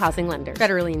 Equal housing lender.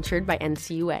 Federally insured by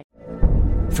NCUA.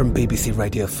 From BBC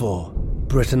Radio 4,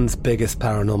 Britain's biggest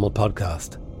paranormal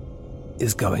podcast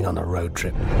is going on a road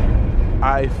trip.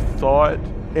 I thought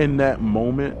in that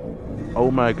moment,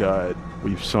 oh my God,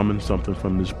 we've summoned something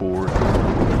from this board.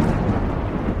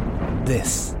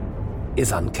 This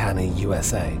is Uncanny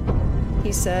USA.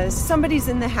 He says, somebody's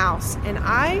in the house, and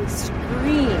I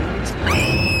screamed.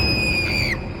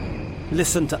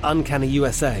 Listen to Uncanny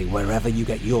USA wherever you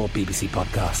get your BBC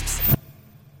podcasts,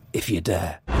 if you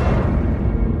dare.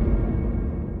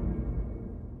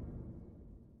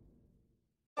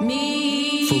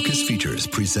 Focus Features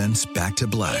presents Back to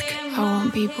Black. I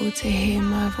want people to hear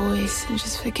my voice and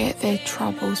just forget their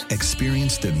troubles.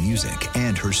 Experience the music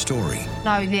and her story.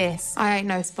 Know this, I ain't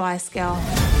no Spice Girl.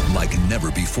 Like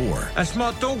never before. That's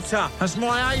my daughter. That's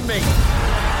my Amy.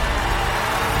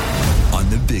 On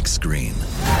the big screen.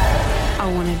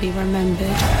 I want to be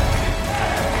remembered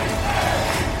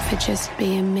for just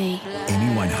being me.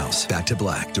 Amy Winehouse, Back to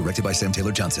Black, directed by Sam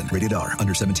Taylor Johnson. Rated R,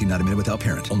 under 17, not admitted without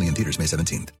parent. Only in theaters May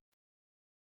 17th.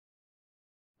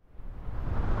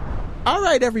 All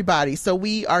right, everybody. So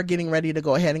we are getting ready to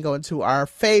go ahead and go into our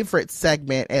favorite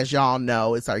segment. As y'all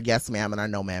know, it's our Yes Ma'am and our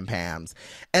No Ma'am Pams.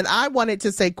 And I wanted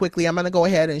to say quickly, I'm going to go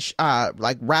ahead and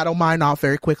rattle mine off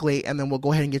very quickly, and then we'll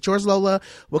go ahead and get yours, Lola.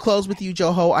 We'll close with you,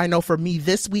 Joho. I know for me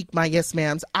this week, my Yes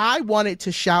Ma'ams, I wanted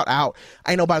to shout out,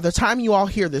 I know by the time you all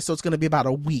hear this, so it's going to be about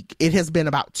a week. It has been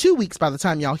about 2 weeks by the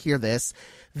time y'all hear this,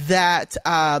 that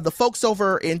the folks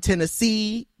over in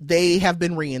Tennessee, they have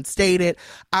been reinstated.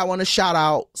 I want to shout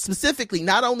out specifically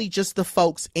not only just the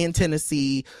folks in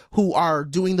Tennessee who are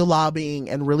doing the lobbying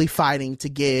and really fighting to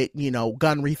get,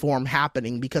 gun reform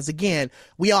happening, because again,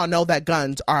 we all know that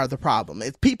guns are the problem.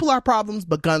 People are problems,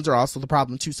 but guns are also the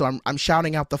problem too. So I'm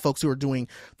shouting out the folks who are doing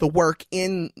the work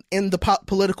in the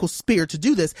political sphere to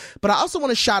do this. But I also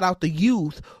want to shout out the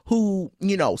youth who,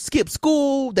 skipped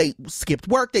school, they skipped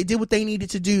work, they did what they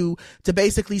needed to do to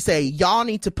basically say, y'all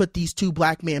need to put these two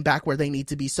black men back where they need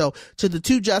to be. So to the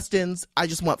two Justins, I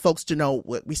just want folks to know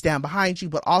we stand behind you,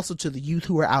 but also to the youth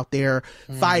who are out there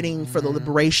fighting for the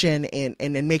liberation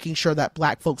and making sure that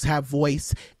black folks have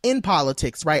voice in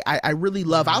politics, right? I really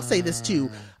love, I'll say this too,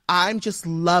 I'm just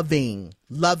loving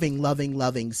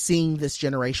seeing this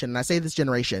generation. And I say this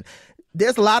generation,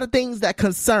 there's a lot of things that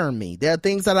concern me. There are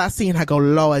things that I see and I go,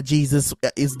 Lord Jesus,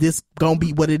 is this going to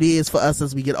be what it is for us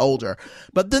as we get older?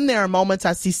 But then there are moments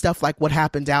I see stuff like what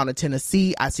happened down in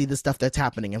Tennessee. I see the stuff that's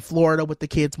happening in Florida with the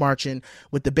kids marching,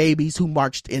 with the babies who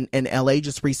marched in LA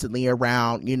just recently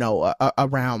around, not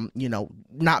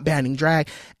banning drag.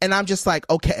 And I'm just like,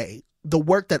 okay, the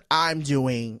work that I'm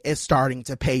doing is starting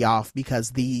to pay off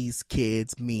because these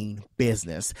kids mean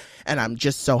business. And I'm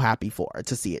just so happy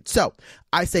to see it. So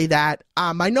I say that,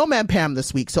 my No Man Pam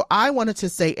this week. So I wanted to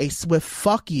say a swift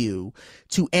fuck you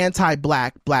to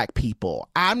anti-black people.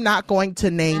 I'm not going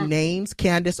to name names,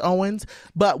 Candace Owens,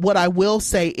 but what I will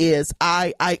say is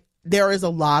there is a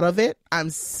lot of it. I'm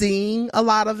seeing a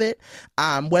lot of it,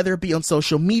 whether it be on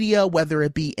social media, whether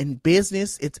it be in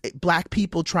business. It's black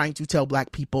people trying to tell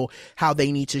black people how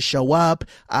they need to show up.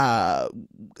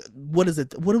 What is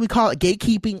it? What do we call it?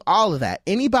 Gatekeeping, all of that.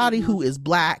 Anybody who is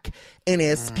black and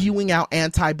is spewing out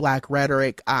anti-black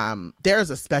rhetoric,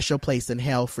 there's a special place in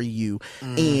hell for you.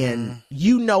 And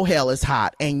hell is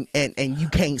hot and you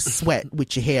can't sweat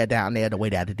with your hair down there the way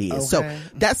that it is. Okay. So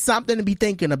that's something to be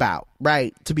thinking about,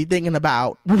 right? To be thinking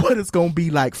about what it's going to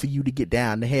be like for you to get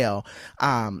down to hell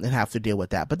and have to deal with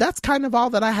that. But that's kind of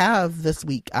all that I have this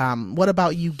week. What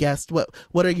about you, guest?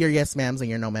 What are your yes ma'ams and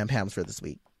your no ma'am Pams for this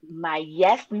week? My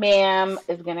yes ma'am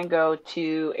is going to go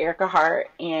to Erica Hart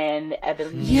and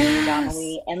Ebony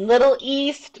Donnelly and Little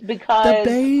East, because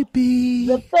the baby.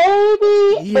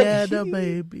 Yeah, the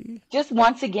baby. Just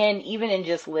once again, even in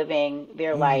just living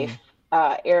their life,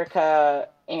 Erica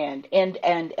and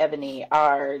Ebony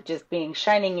are just being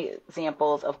shining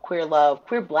examples of queer love,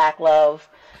 queer black love.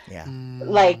 Yeah.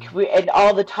 And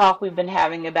all the talk we've been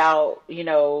having about,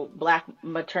 black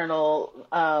maternal,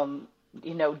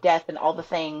 death and all the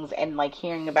things, and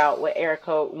hearing about what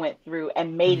Erica went through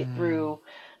and made it through,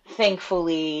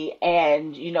 thankfully,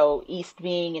 and, East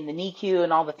being in the NICU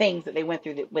and all the things that they went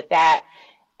through with that.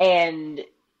 And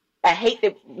I hate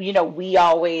that, we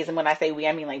always, and when I say we,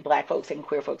 I mean like Black folks and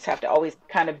queer folks have to always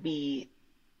kind of be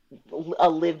a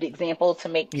lived example to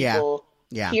make people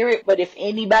hear it. But if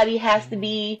anybody has to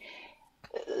be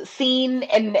seen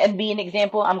and be an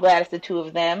example, I'm glad it's the two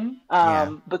of them,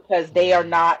 because they are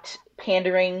not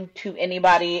pandering to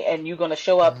anybody, and you're going to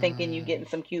show up thinking you're getting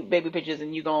some cute baby pictures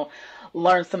and you're going to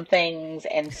learn some things.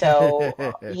 And so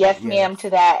yes ma'am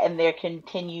to that, and their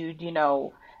continued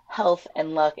health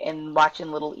and luck and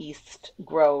watching Little East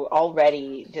grow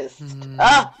already. Just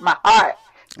my heart.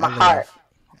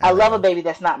 I love a baby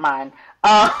that's not mine.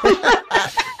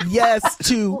 Yes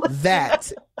to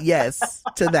that. Yes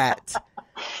to that.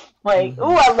 Like,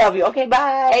 ooh, I love you. Okay,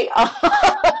 bye.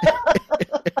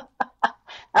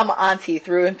 I'm an auntie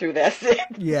through and through. That's it.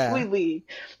 Yeah. We leave.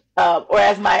 Or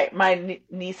as my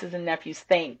nieces and nephews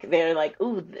think, they're like,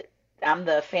 ooh, I'm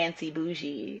the fancy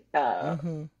bougie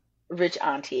rich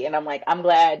auntie. And I'm like, I'm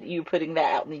glad you're putting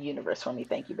that out in the universe for me.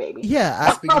 Thank you, baby. Yeah.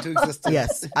 I speak into existence.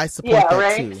 Yes, I support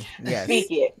that too. Yes. Speak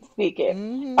it.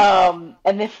 And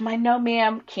then for my no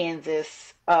ma'am,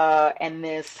 Kansas, and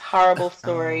this horrible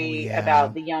story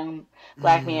about the young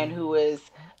Black man who was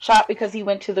shot because he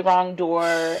went to the wrong door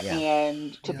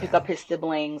and to pick up his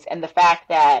siblings. And the fact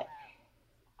that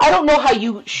I don't know how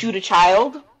you shoot a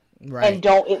child and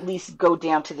don't at least go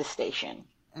down to the station.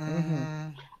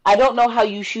 I don't know how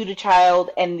you shoot a child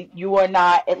and you are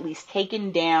not at least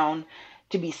taken down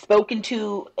to be spoken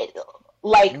to.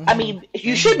 Like, I mean,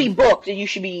 you should be booked and you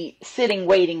should be sitting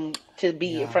waiting to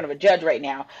be in front of a judge right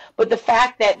now. But the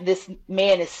fact that this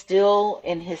man is still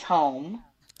in his home,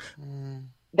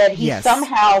 that he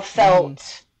somehow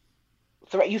felt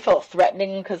you felt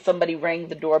threatening because somebody rang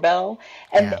the doorbell,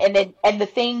 and the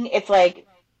thing, it's like,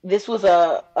 this was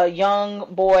a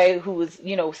young boy who was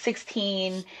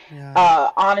 16,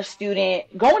 honor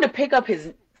student, going to pick up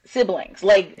his siblings,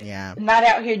 like not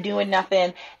out here doing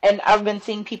nothing. And I've been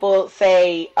seeing people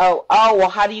say, oh well,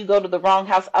 how do you go to the wrong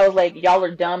house? I was like, y'all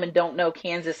are dumb and don't know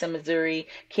Kansas and Missouri.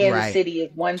 Kansas City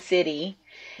is one city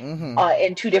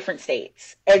in two different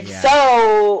states, and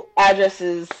so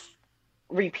addresses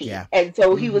repeat. And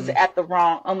so he was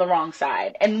on the wrong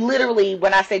side. And literally,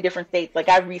 when I say different states, like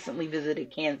I recently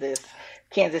visited Kansas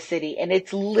City, and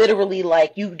it's literally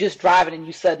like you just driving and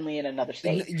you suddenly in another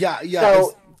state.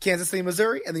 So Kansas City,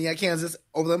 Missouri, and then you got Kansas,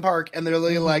 Overland Park, and they're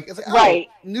literally like, it's like,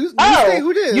 new state,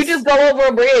 who dis? You just go over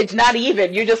a bridge, not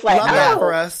even. You're just like, love that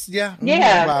for us.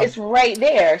 It's right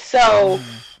there. So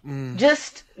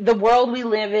just the world we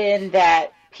live in,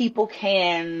 that people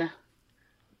can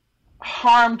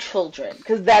harm children,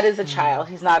 because that is a child.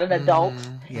 He's not an adult.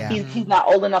 He's not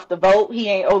old enough to vote. He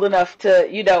ain't old enough to,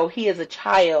 he is a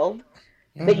child.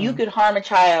 That you could harm a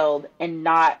child and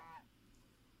not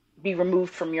be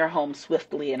removed from your home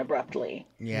swiftly and abruptly.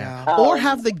 Or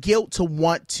have the guilt to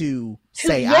want to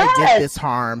say, I did this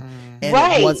harm and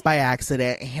it was by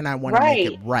accident and I want to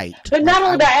make it right. But not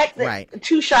only by accident,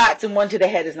 2 shots and 1 to the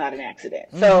head is not an accident.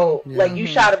 So like you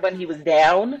shot him when he was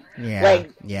down.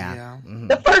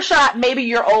 The first shot, maybe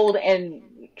you're old and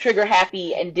trigger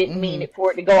happy and didn't mean it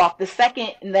for it to go off. The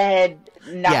second in the head,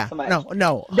 not so much.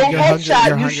 No. The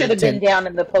headshot, you should have been down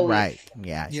in the police.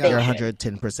 You're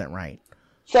 110% right.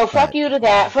 So fuck you to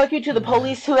that. Fuck you to the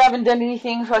police who haven't done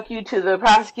anything. Fuck you to the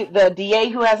the DA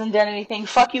who hasn't done anything.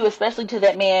 Fuck you especially to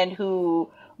that man who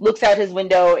looks out his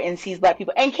window and sees Black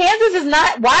people. And Kansas is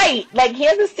not white. Like,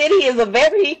 Kansas City is a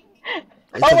very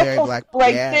colorful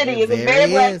city. It's a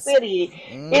very black city.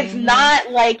 It's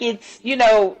not like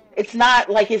it's not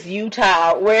like it's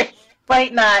Utah where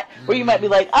might not, where you might be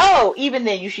like, oh, even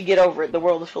then you should get over it. The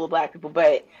world is full of Black people.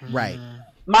 But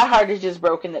my heart is just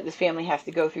broken that this family has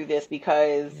to go through this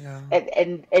because,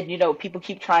 and people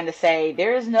keep trying to say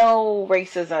there is no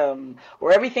racism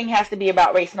or everything has to be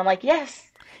about race. And I'm like, yes,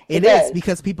 it is,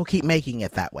 because people keep making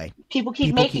it that way. People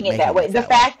keep making it that way. The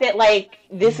fact that, like,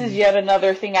 this is yet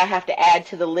another thing I have to add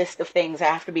to the list of things I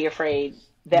have to be afraid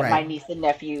that my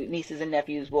nieces and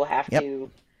nephews will have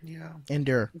to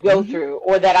endure, go through,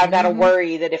 or that I've got to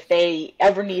worry that if they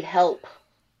ever need help,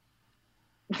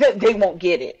 they won't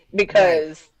get it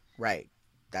because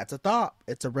that's a thought.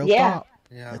 It's a real thought.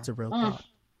 It's a real thought.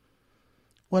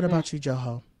 What about you,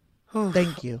 Joho?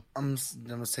 Thank you. I'm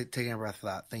just taking a breath for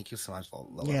that. Thank you so much,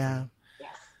 Lola. Yeah.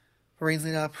 For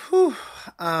raising it up.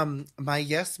 My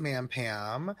yes ma'am,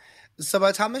 Pam. So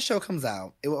by the time the show comes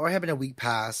out, it will already have been a week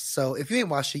past. So if you ain't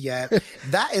watched it yet,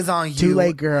 that is on you. Too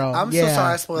late, girl. I'm so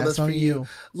sorry I spoiled this for you.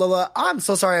 Lola, I'm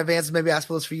so sorry in advance. Maybe I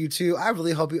spoiled this for you too. I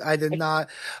really hope I did not.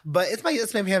 But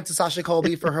it's maybe him to Sasha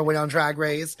Colby for her win on Drag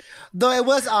Race. Though it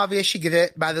was obvious she get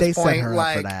it by this point. Set her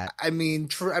like, up for that. I mean,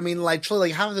 like truly,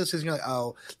 like half of this season, you're like,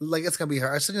 oh, like it's gonna be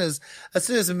her. As soon as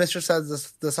the mistress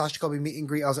says the Sasha Colby meet and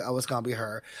greet, I was like, oh, it's gonna be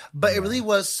her. But it really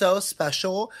was so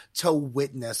special to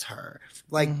witness her,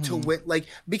 like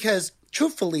because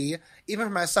truthfully, even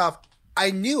for myself,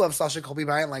 I knew of Sasha Colby,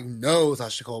 but I didn't know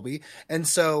Sasha Colby. And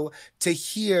so to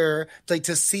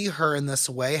see her in this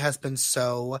way has been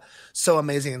so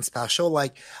amazing and special.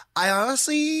 Like, I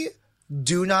honestly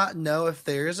do not know if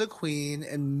there's a queen,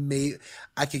 and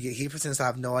I could get heat for since I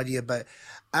have no idea, but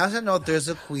I don't know if there's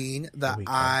a queen that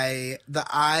I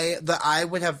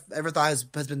would have ever thought has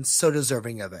been so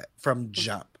deserving of it from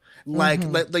jump.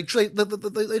 Truthfully,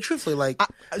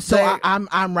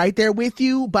 I'm right there with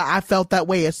you, but I felt that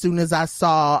way as soon as I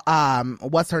saw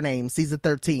what's her name, season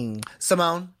 13,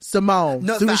 Simone.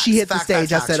 No, as soon as she hit the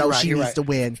stage, I said, "Oh, she needs to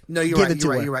win." No, you're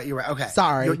right. Okay,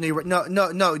 sorry.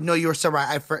 No, you were so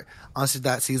right. Honestly,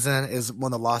 that season is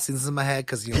one of the lost seasons in my head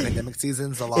because pandemic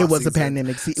season's a lost. It was season. a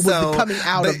pandemic season. It was coming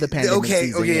out of the pandemic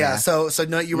season. Okay, yeah. So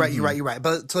no, you're right. You're right.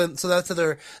 But so that's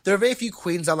there are very few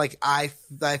queens that I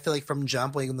feel like from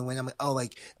jump when the win, I'm like, oh,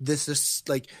 like this is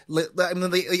like I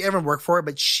mean, everyone worked for it,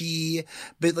 but she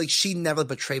never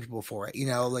betrayed people for it,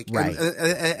 right.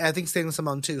 And I think Stacey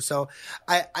Simone too. So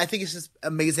I think it's just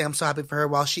amazing. I'm so happy for her.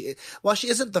 While she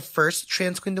isn't the first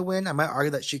trans queen to win, I might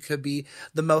argue that she could be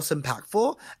the most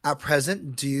impactful at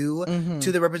present due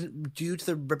to the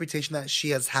reputation that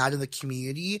she has had in the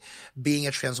community, being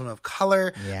a trans woman of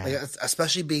color,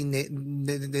 especially being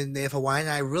Native Hawaiian.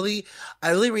 I really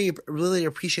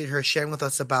appreciate her sharing with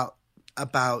us about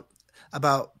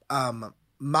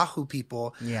Mahu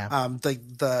people, like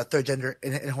the third gender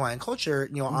in Hawaiian culture,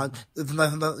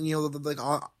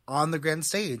 on the grand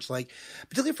stage, like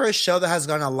particularly for a show that has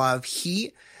gotten a lot of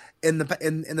heat in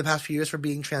the past few years for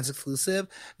being trans exclusive.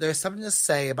 There's something to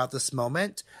say about this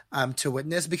moment to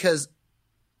witness, because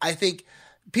I think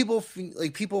when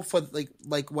Kylie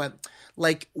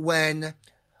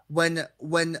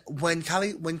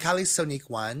Sonique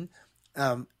won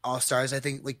All Stars, I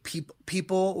think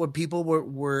people were being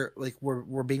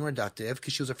reductive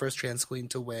because she was the first trans queen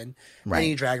to win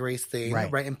any drag race thing,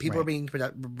 right? And people were being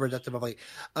reductive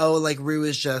of Rue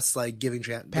is just giving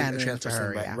trans to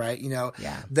her, right?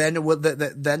 Then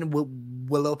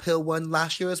Willow Pill won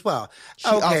last year as well. She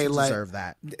also deserved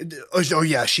that. Oh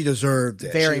yeah, she deserved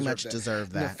it. Very much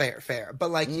deserved that. Fair.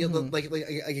 But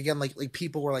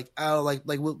people were like, oh,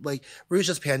 Rue's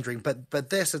just pandering. But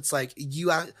this, it's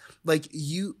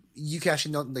you can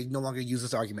actually no longer use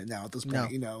this argument now at this point.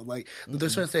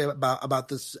 There's something to say about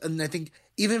this, and I think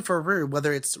even for Rue,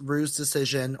 whether it's Rue's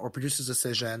decision or producer's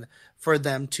decision, for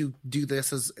them to do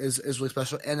this is really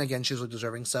special. And again, she's really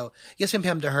deserving. So yes,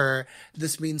 Pam to her.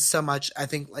 This means so much. I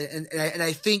think, and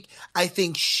I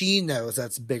think she knows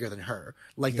that's bigger than her.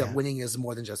 That winning is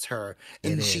more than just her,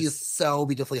 and she is so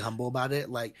beautifully humble about it.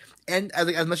 And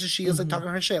as much as she is talking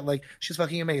her shit, she's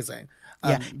fucking amazing.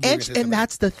 Yeah, and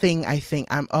that's the thing. I think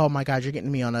oh my God, you're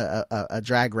getting me on a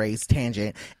drag race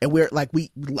tangent, and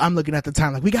I'm looking at the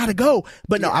time we gotta go.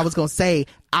 But no, I was gonna say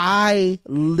I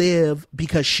live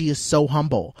because she is so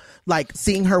humble.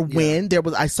 Seeing her win,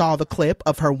 I saw the clip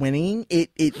of her winning.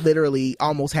 It literally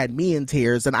almost had me in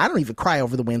tears, and I don't even cry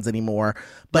over the wins anymore.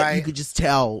 But you could just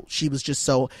tell she was just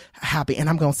so happy. And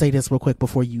I'm gonna say this real quick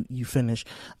before you finish.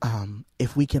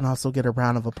 If we can also get a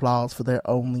round of applause for there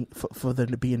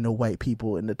to be no white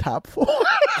people in the top 4.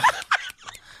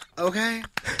 Okay.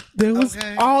 There was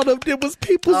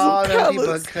people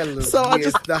of colors. So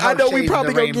I know we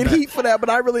probably gonna get heat for that,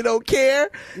 but I really don't care.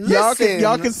 Y'all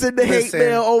can send the hate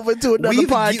mail over to another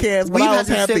podcast. But I was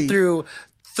happy. Sit through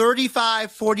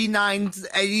 35, 49,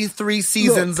 83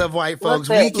 seasons of white folks.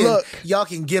 Y'all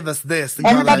can give us this.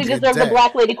 Everybody deserves a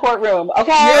black lady courtroom, okay?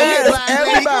 Yes,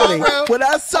 everybody. When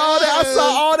I saw that, I saw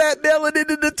all that melanin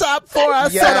in the top 4. I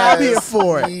said I'm here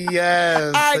for it.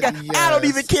 Yes. I don't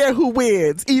even care who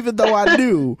wins, even though I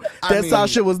knew that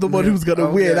Sasha was the one who's going to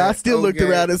win. I still looked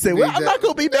around and said, well, I'm not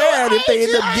going to be mad if they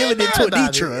end up giving it to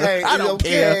Anitra. I don't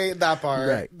care. That part.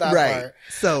 Right. Part.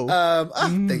 So,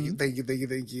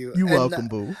 thank you. You're welcome,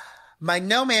 boo. My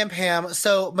No Man Pam.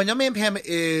 So my No Man Pam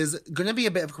is going to be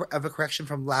a bit of a correction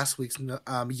from last week's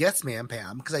Yes Man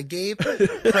Pam, because I gave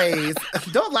praise.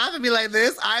 Don't laugh at me like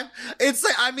this.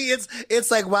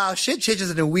 It's like wow, shit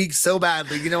changes in a week so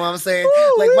badly. You know what I'm saying?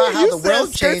 Ooh, wow, how the said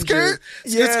world changes.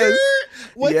 Yes.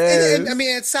 Well, and I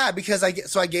mean, it's sad because I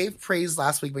gave praise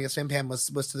last week because Sam Pam was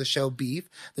to the show Beef,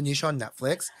 the new show on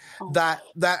Netflix.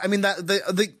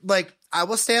 Like I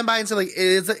will stand by and say like it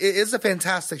is a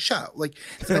fantastic show. Like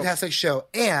it's a fantastic show,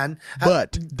 and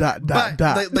and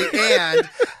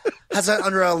has been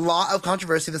under a lot of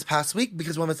controversy this past week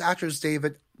because one of its actors,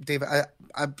 David,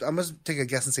 I'm gonna take a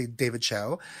guess and say David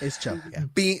Cho. It's Cho, yeah.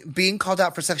 Being called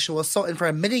out for sexual assault and for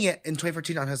admitting it in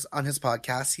 2014 on his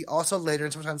podcast. He also later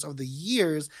and sometimes over the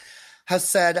years has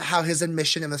said how his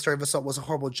admission in the story of assault was a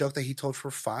horrible joke that he told for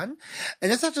fun.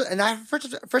 And I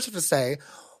first have to say,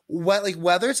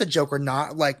 whether it's a joke or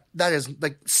not, like that is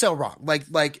like so wrong.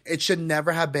 Like it should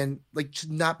never have been, like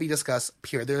should not be discussed.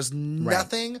 Period. There's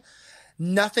nothing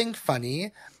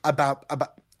funny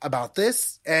about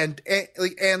this, and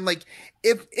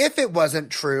if it wasn't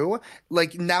true,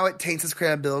 like now it taints his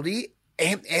credibility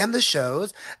and the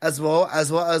shows as well as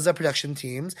the production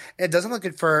teams. It doesn't look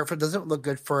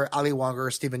good for Ali Wong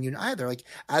or Stephen Yeun either, like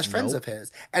as friends of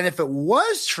his. And if it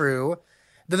was true,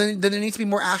 then there needs to be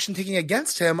more action taken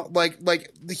against him. Like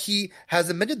he has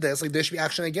admitted this. Like there should be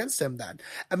action against him. Then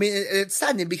I mean, it's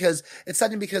saddening because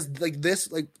like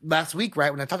this, like last week,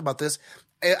 right when I talked about this,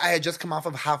 I had just come off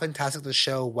of how fantastic the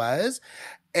show was,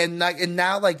 and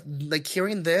now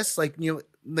hearing this, like, you know,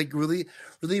 like really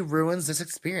ruins this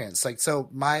experience. Like, so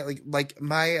my no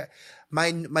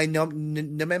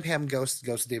man Pam goes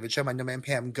to David Cho. My no man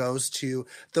Pam goes to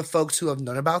the folks who have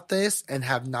known about this and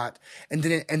have not and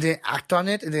didn't act on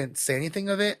it and didn't say anything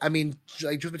of it. I mean,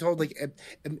 like truth be told, like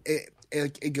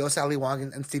it goes to Ali Wong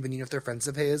and Stephen Yeun if they're friends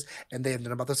of his and they have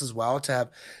known about this as well, to have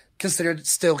considered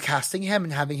still casting him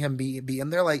and having him be in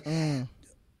there. Like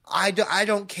I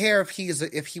don't care if he's a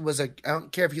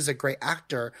great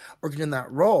actor or getting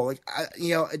that role. Like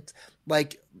it's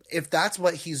like if that's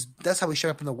how he showed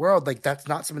up in the world, like that's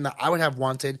not something that I would have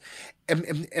wanted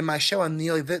in my show. And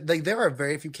like there are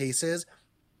very few cases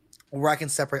where I can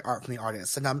separate art from the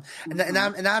artist, and I'm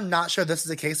not sure this is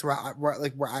a case where I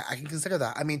can consider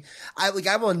that. I mean, I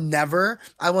will never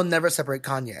separate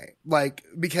Kanye, like,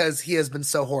 because he has been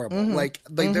so horrible.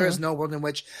 Mm-hmm. There is no world in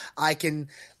which I can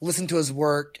listen to his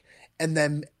work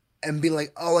and be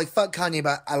like, oh, like fuck Kanye,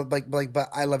 but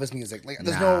I love his music. Like,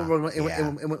 there's no world in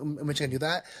which I can do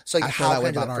that. So like, how can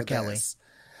I do that for Kelly?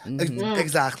 Mm-hmm.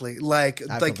 Exactly. Like it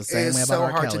is so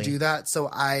hard to do that. So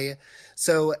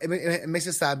it makes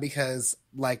it sad because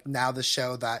like now the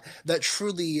show that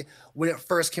truly when it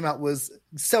first came out was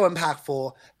so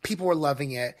impactful, people were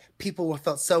loving it, people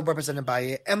felt so represented by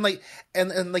it, and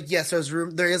yes, there is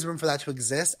room for that to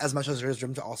exist as much as there is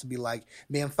room to also be like,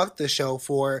 man, fuck this show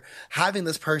for having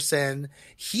this person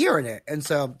here in it. And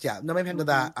so yeah, no man to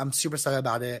that. I'm super sad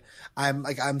about it.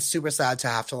 I'm super sad to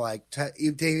have to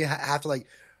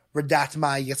redact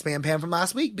my Yes Man Pam from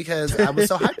last week because I was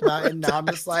so hyped about it, and now I'm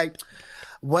just like,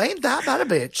 well, ain't that about a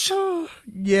bitch?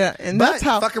 Yeah, and that's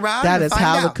how fuck around. That is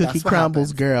how the cookie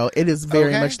crumbles, girl. It is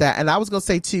very much that. And I was gonna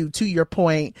say too, to your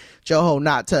point, Joho,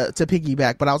 not to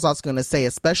piggyback, but I was also gonna say,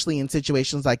 especially in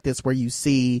situations like this where you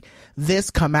see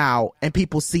this come out and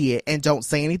people see it and don't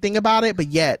say anything about it, but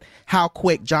yet how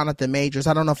quick Jonathan Majors.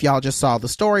 I don't know if y'all just saw the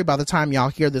story. By the time y'all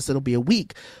hear this, it'll be a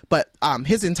week. But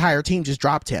his entire team just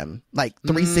dropped him. Like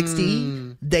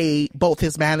 360, they both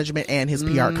his management and his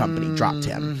PR company dropped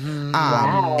him.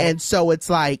 And so it's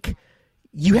like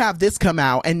you have this come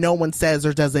out and no one says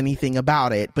or does anything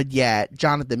about it, but yet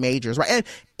Jonathan Majors, right?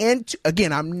 And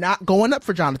again, I'm not going up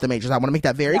for Jonathan Majors. I want to make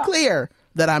that very clear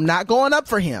that I'm not going up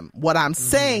for him. What I'm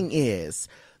saying is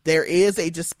there is a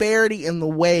disparity in the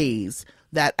ways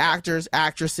that actors,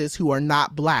 actresses who are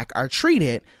not black are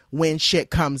treated when shit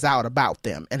comes out about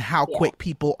them and how quick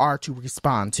people are to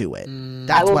respond to it.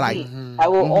 That's I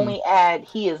will only add,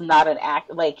 he is not an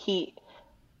actor. Like he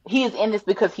is in this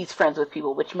because he's friends with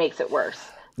people, which makes it worse.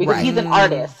 Because he's an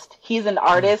artist. He's an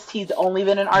artist. He's only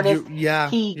been an artist.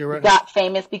 He got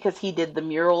famous because he did the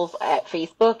murals at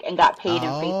Facebook and got paid in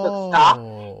Facebook stock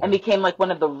and became like one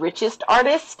of the richest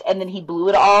artists. And then he blew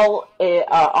it all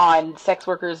on sex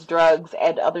workers, drugs,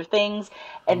 and other things.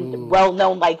 And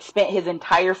well-known, like spent his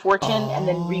entire fortune and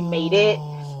then remade it.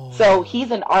 So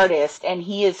he's an artist and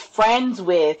he is friends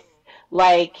with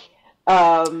like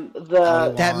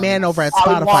that man over at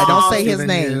Spotify. Don't say his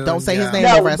name. Don't say his name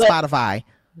over at Spotify.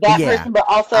 That person, but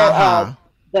also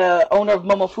the owner of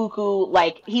Momofuku.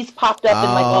 Like he's popped up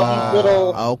in like all these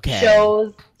little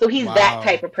shows. So he's that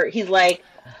type of person. He's like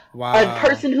a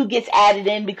person who gets added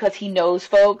in because he knows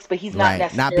folks, but he's not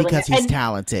necessarily not because he's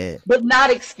talented, but not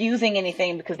excusing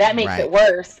anything because that makes it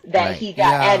worse that he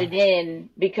got added in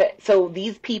because so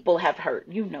these people have heard,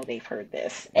 they've heard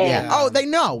this. And, they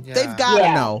know. They've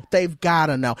gotta know. They've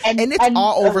gotta know, and it's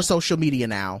all over social media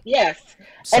now. Yes,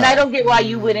 so. And I don't get why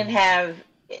you wouldn't have,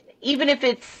 even if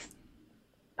it's.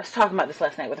 I was talking about this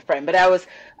last night with a friend, but I was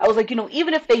like,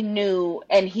 even if they knew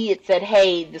and he had said,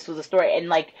 hey, this was a story, and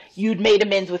like you'd made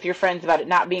amends with your friends about it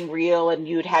not being real and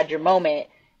you'd had your moment,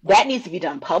 that needs to be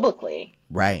done publicly.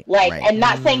 Right. Like, and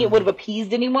not saying it would have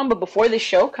appeased anyone, but before the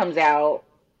show comes out,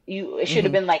 it should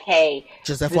have been like, hey,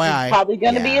 just this FYI. is probably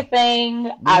going to be a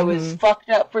thing. I was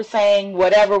fucked up for saying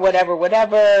whatever,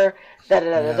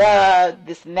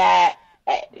 this and that.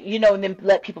 And then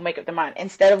let people make up their mind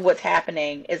instead of what's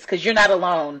happening is because you're not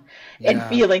alone in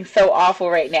feeling so awful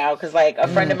right now. Because like a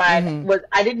friend of mine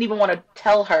I didn't even want to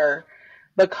tell her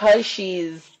because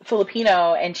she's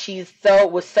Filipino and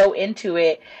was so into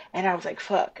it. And I was like,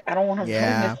 fuck, I don't want to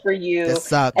ruin this for you. This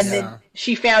sucks. And then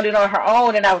she found it on her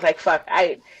own. And I was like, fuck,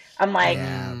 I'm like,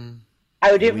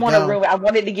 I didn't want to ruin it. I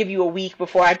wanted to give you a week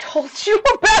before I told you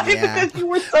about it because you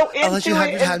were so into it. I'll let you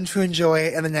have your time to enjoy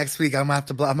it, and the next week I'm gonna have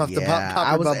to pop your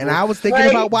bubble. I was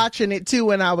thinking about watching it too,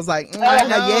 and I was like,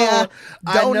 I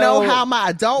don't know how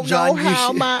my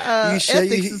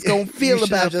ethics is gonna feel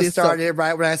about this. You started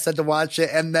right when I said to watch it,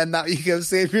 and then now you can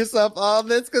save yourself all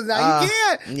this because now you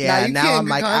can't. Yeah, now I'm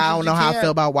like, I don't know how I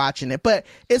feel about watching it, but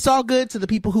it's all good to the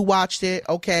people who watched it.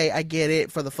 Okay, I get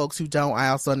it. For the folks who don't, I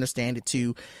also understand it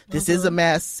too. This is a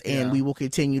mess, and we will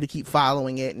continue to keep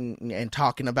following it and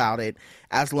talking about it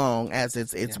as long as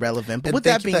it's relevant. But and with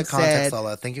that being said,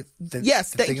 Lola. Thank you,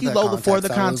 Lola, for the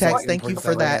context. Thank you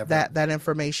for that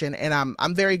information, and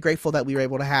I'm very grateful that we were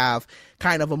able to have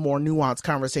kind of a more nuanced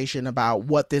conversation about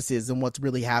what this is and what's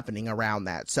really happening around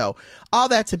that. So all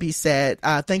that to be said,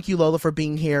 thank you, Lola, for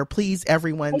being here. Please,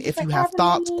 everyone, if you have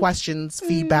thoughts, questions,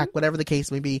 feedback, whatever the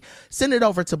case may be, send it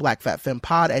over to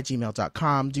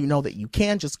blackfatfempod@gmail.com. Do know that you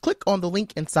can just click on the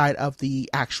link inside of the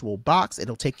actual box.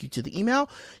 It'll take you to the email.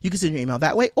 You can send your email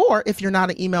that way, or if you're not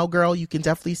an email girl, you can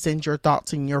definitely send your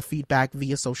thoughts and your feedback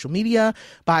via social media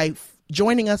by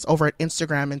joining us over at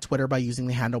Instagram and Twitter by using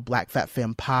the handle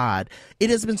BlackFatFemPod. It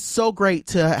has been so great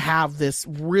to have this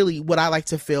really, what I like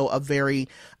to feel, a very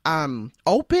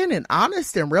open and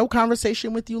honest and real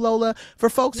conversation with you, Lola. For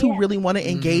folks who really want to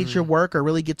engage your work or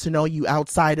really get to know you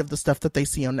outside of the stuff that they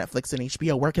see on Netflix and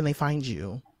HBO, where can they find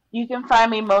you? You can find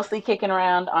me mostly kicking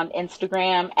around on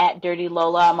Instagram at Dirty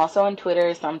Lola. I'm also on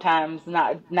Twitter sometimes,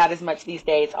 not as much these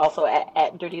days, also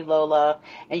at Dirty Lola.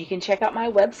 And you can check out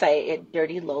my website at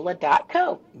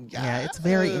dirtylola.co. Yeah, it's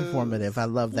very informative. I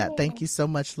love that. Thank you so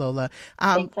much, Lola.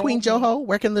 Queen Joho,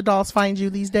 where can the dolls find you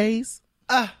these days?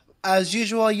 As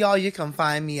usual, y'all, you can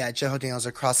find me at Joho Daniels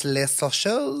across les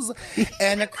socials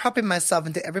and cropping myself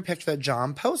into every picture that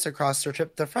John posts across their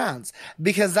trip to France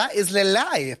because that is the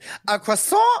life. A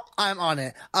croissant, I'm on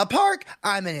it. A park,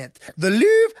 I'm in it. The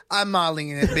Louvre, I'm modeling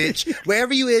in it, bitch.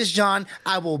 Wherever you is, John,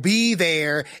 I will be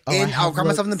there and I'll crop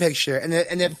myself in the picture.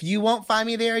 And if you won't find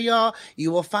me there, y'all,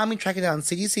 you will find me tracking down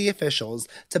CDC officials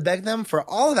to beg them for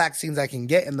all the vaccines I can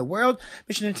get in the world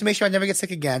to make sure I never get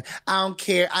sick again. I don't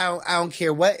care. I don't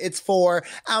care what it's for.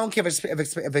 I don't care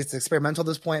if it's experimental at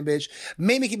this point, bitch.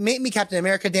 Make me Captain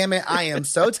America, damn it. I am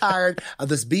so tired of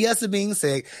this BS of being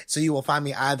sick. So you will find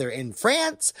me either in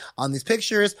France on these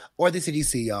pictures or the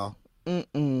CDC, y'all.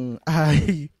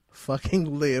 I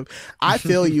fucking live. I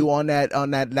feel you on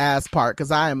that last part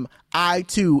because I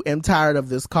too am tired of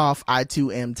this cough. I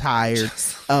too am tired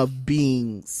of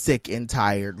being sick and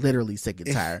tired, literally sick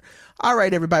and tired. All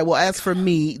right, everybody. Well, as for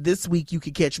me, this week you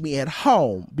can catch me at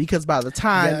home because by the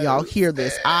time y'all hear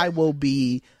this, I will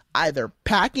be either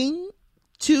packing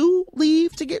to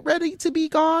leave to get ready to be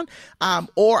gone,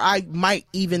 or I might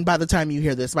even, by the time you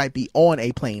hear this, might be on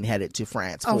a plane headed to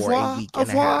France for a week and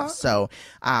a half. So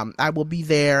I will be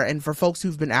there. And for folks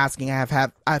who've been asking, I've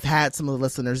had some of the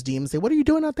listeners DM and say, what are you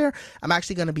doing out there? I'm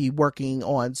actually going to be working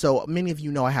on, so many of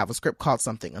you know I have a script called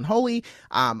Something Unholy.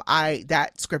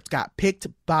 That script got picked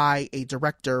by a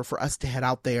director for us to head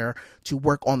out there to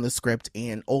work on the script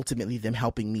and ultimately them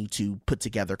helping me to put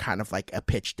together kind of like a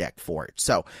pitch deck for it.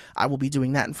 So I will be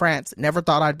doing that in France. Never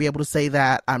thought I'd be able to say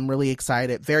that. I'm really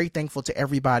excited. Very thankful to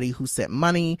everybody who sent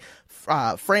money,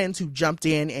 friends who jumped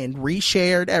in and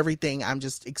reshared everything. I'm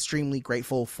just extremely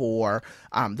grateful for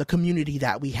the community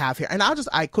that we have here. And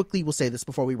I quickly will say this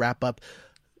before we wrap up.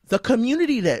 The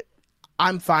community that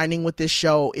I'm finding with this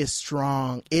show is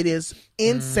strong. It is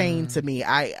insane to me.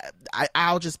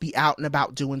 I'll just be out and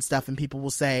about doing stuff and people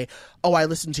will say, oh, I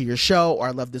listened to your show, or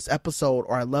I love this episode,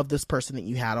 or I love this person that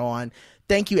you had on.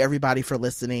 Thank you, everybody, for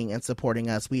listening and supporting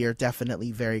us. We are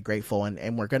definitely very grateful,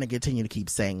 and we're going to continue to keep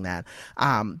saying that.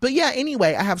 But yeah,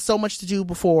 anyway, I have so much to do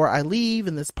before I leave,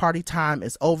 and this party time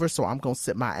is over, so I'm going to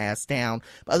sit my ass down.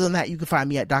 But other than that, you can find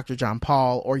me at Dr. John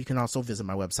Paul, or you can also visit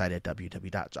my website at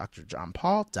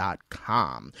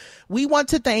www.drjohnpaul.com. We want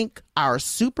to thank our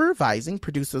supervising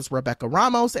producers, Rebecca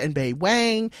Ramos and Bay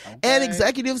Wang, and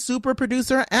executive super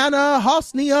producer, Anna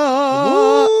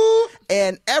Hosnia,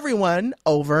 and everyone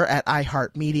over at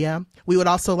iHeartMedia. We would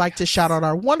also like to shout out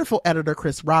our wonderful editor,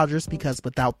 Chris Rogers, because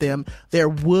without them, there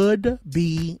would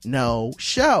be no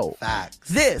show. Facts.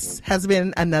 This has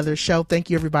been another show. Thank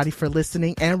you, everybody, for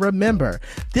listening. And remember,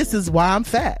 this is why I'm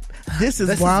fat. This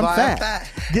is why I'm fat.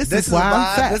 This is why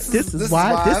I'm fat. This is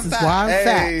why I'm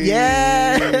fat.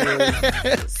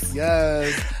 Yes.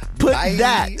 Yes. Put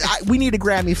that. We need a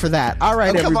Grammy for that. All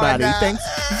right, everybody. Thanks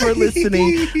for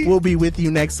listening. We'll be with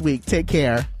you next week. Take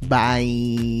care.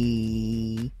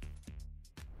 Bye.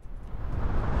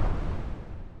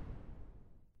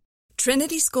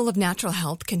 Trinity School of Natural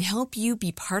Health can help you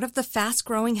be part of the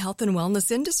fast-growing health and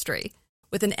wellness industry.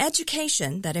 With an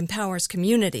education that empowers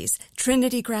communities,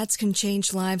 Trinity grads can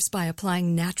change lives by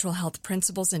applying natural health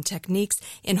principles and techniques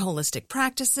in holistic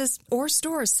practices or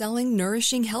stores selling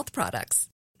nourishing health products.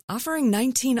 Offering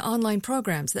 19 online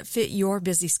programs that fit your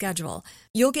busy schedule,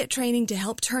 you'll get training to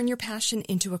help turn your passion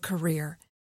into a career.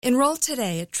 Enroll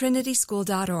today at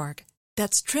trinityschool.org.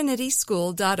 That's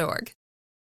trinityschool.org.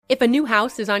 If a new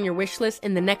house is on your wish list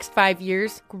in the next 5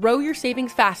 years, grow your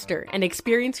savings faster and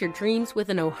experience your dreams with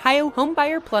an Ohio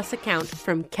Homebuyer Plus account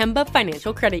from Kemba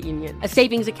Financial Credit Union. A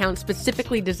savings account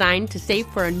specifically designed to save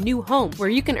for a new home, where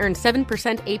you can earn 7%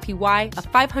 APY, a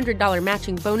 $500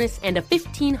 matching bonus, and a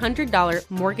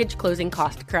 $1,500 mortgage closing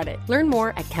cost credit. Learn more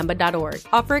at Kemba.org.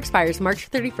 Offer expires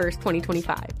March 31st,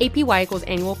 2025. APY equals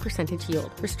annual percentage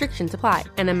yield. Restrictions apply.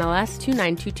 NMLS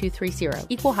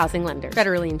 292230. Equal housing lender.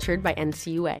 Federally insured by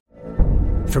NCUA.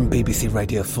 From BBC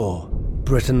Radio 4,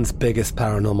 Britain's biggest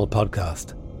paranormal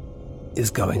podcast is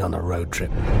going on a road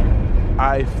trip.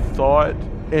 I thought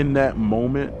in that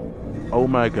moment, oh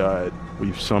my God,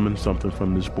 we've summoned something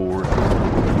from this board.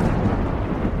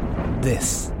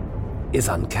 This is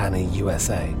Uncanny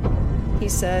USA. He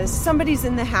says, somebody's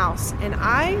in the house, and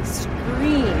I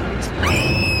screamed.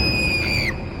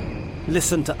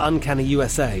 Listen to Uncanny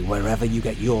USA wherever you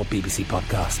get your BBC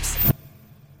podcasts,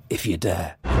 if you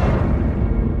dare.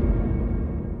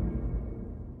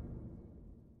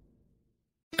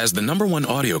 As the #1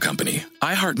 audio company,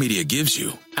 iHeartMedia gives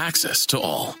you access to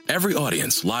all. Every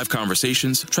audience, live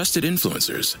conversations, trusted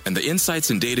influencers, and the insights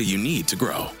and data you need to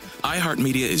grow.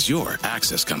 iHeartMedia is your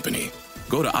access company.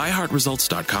 Go to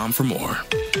iHeartResults.com for more.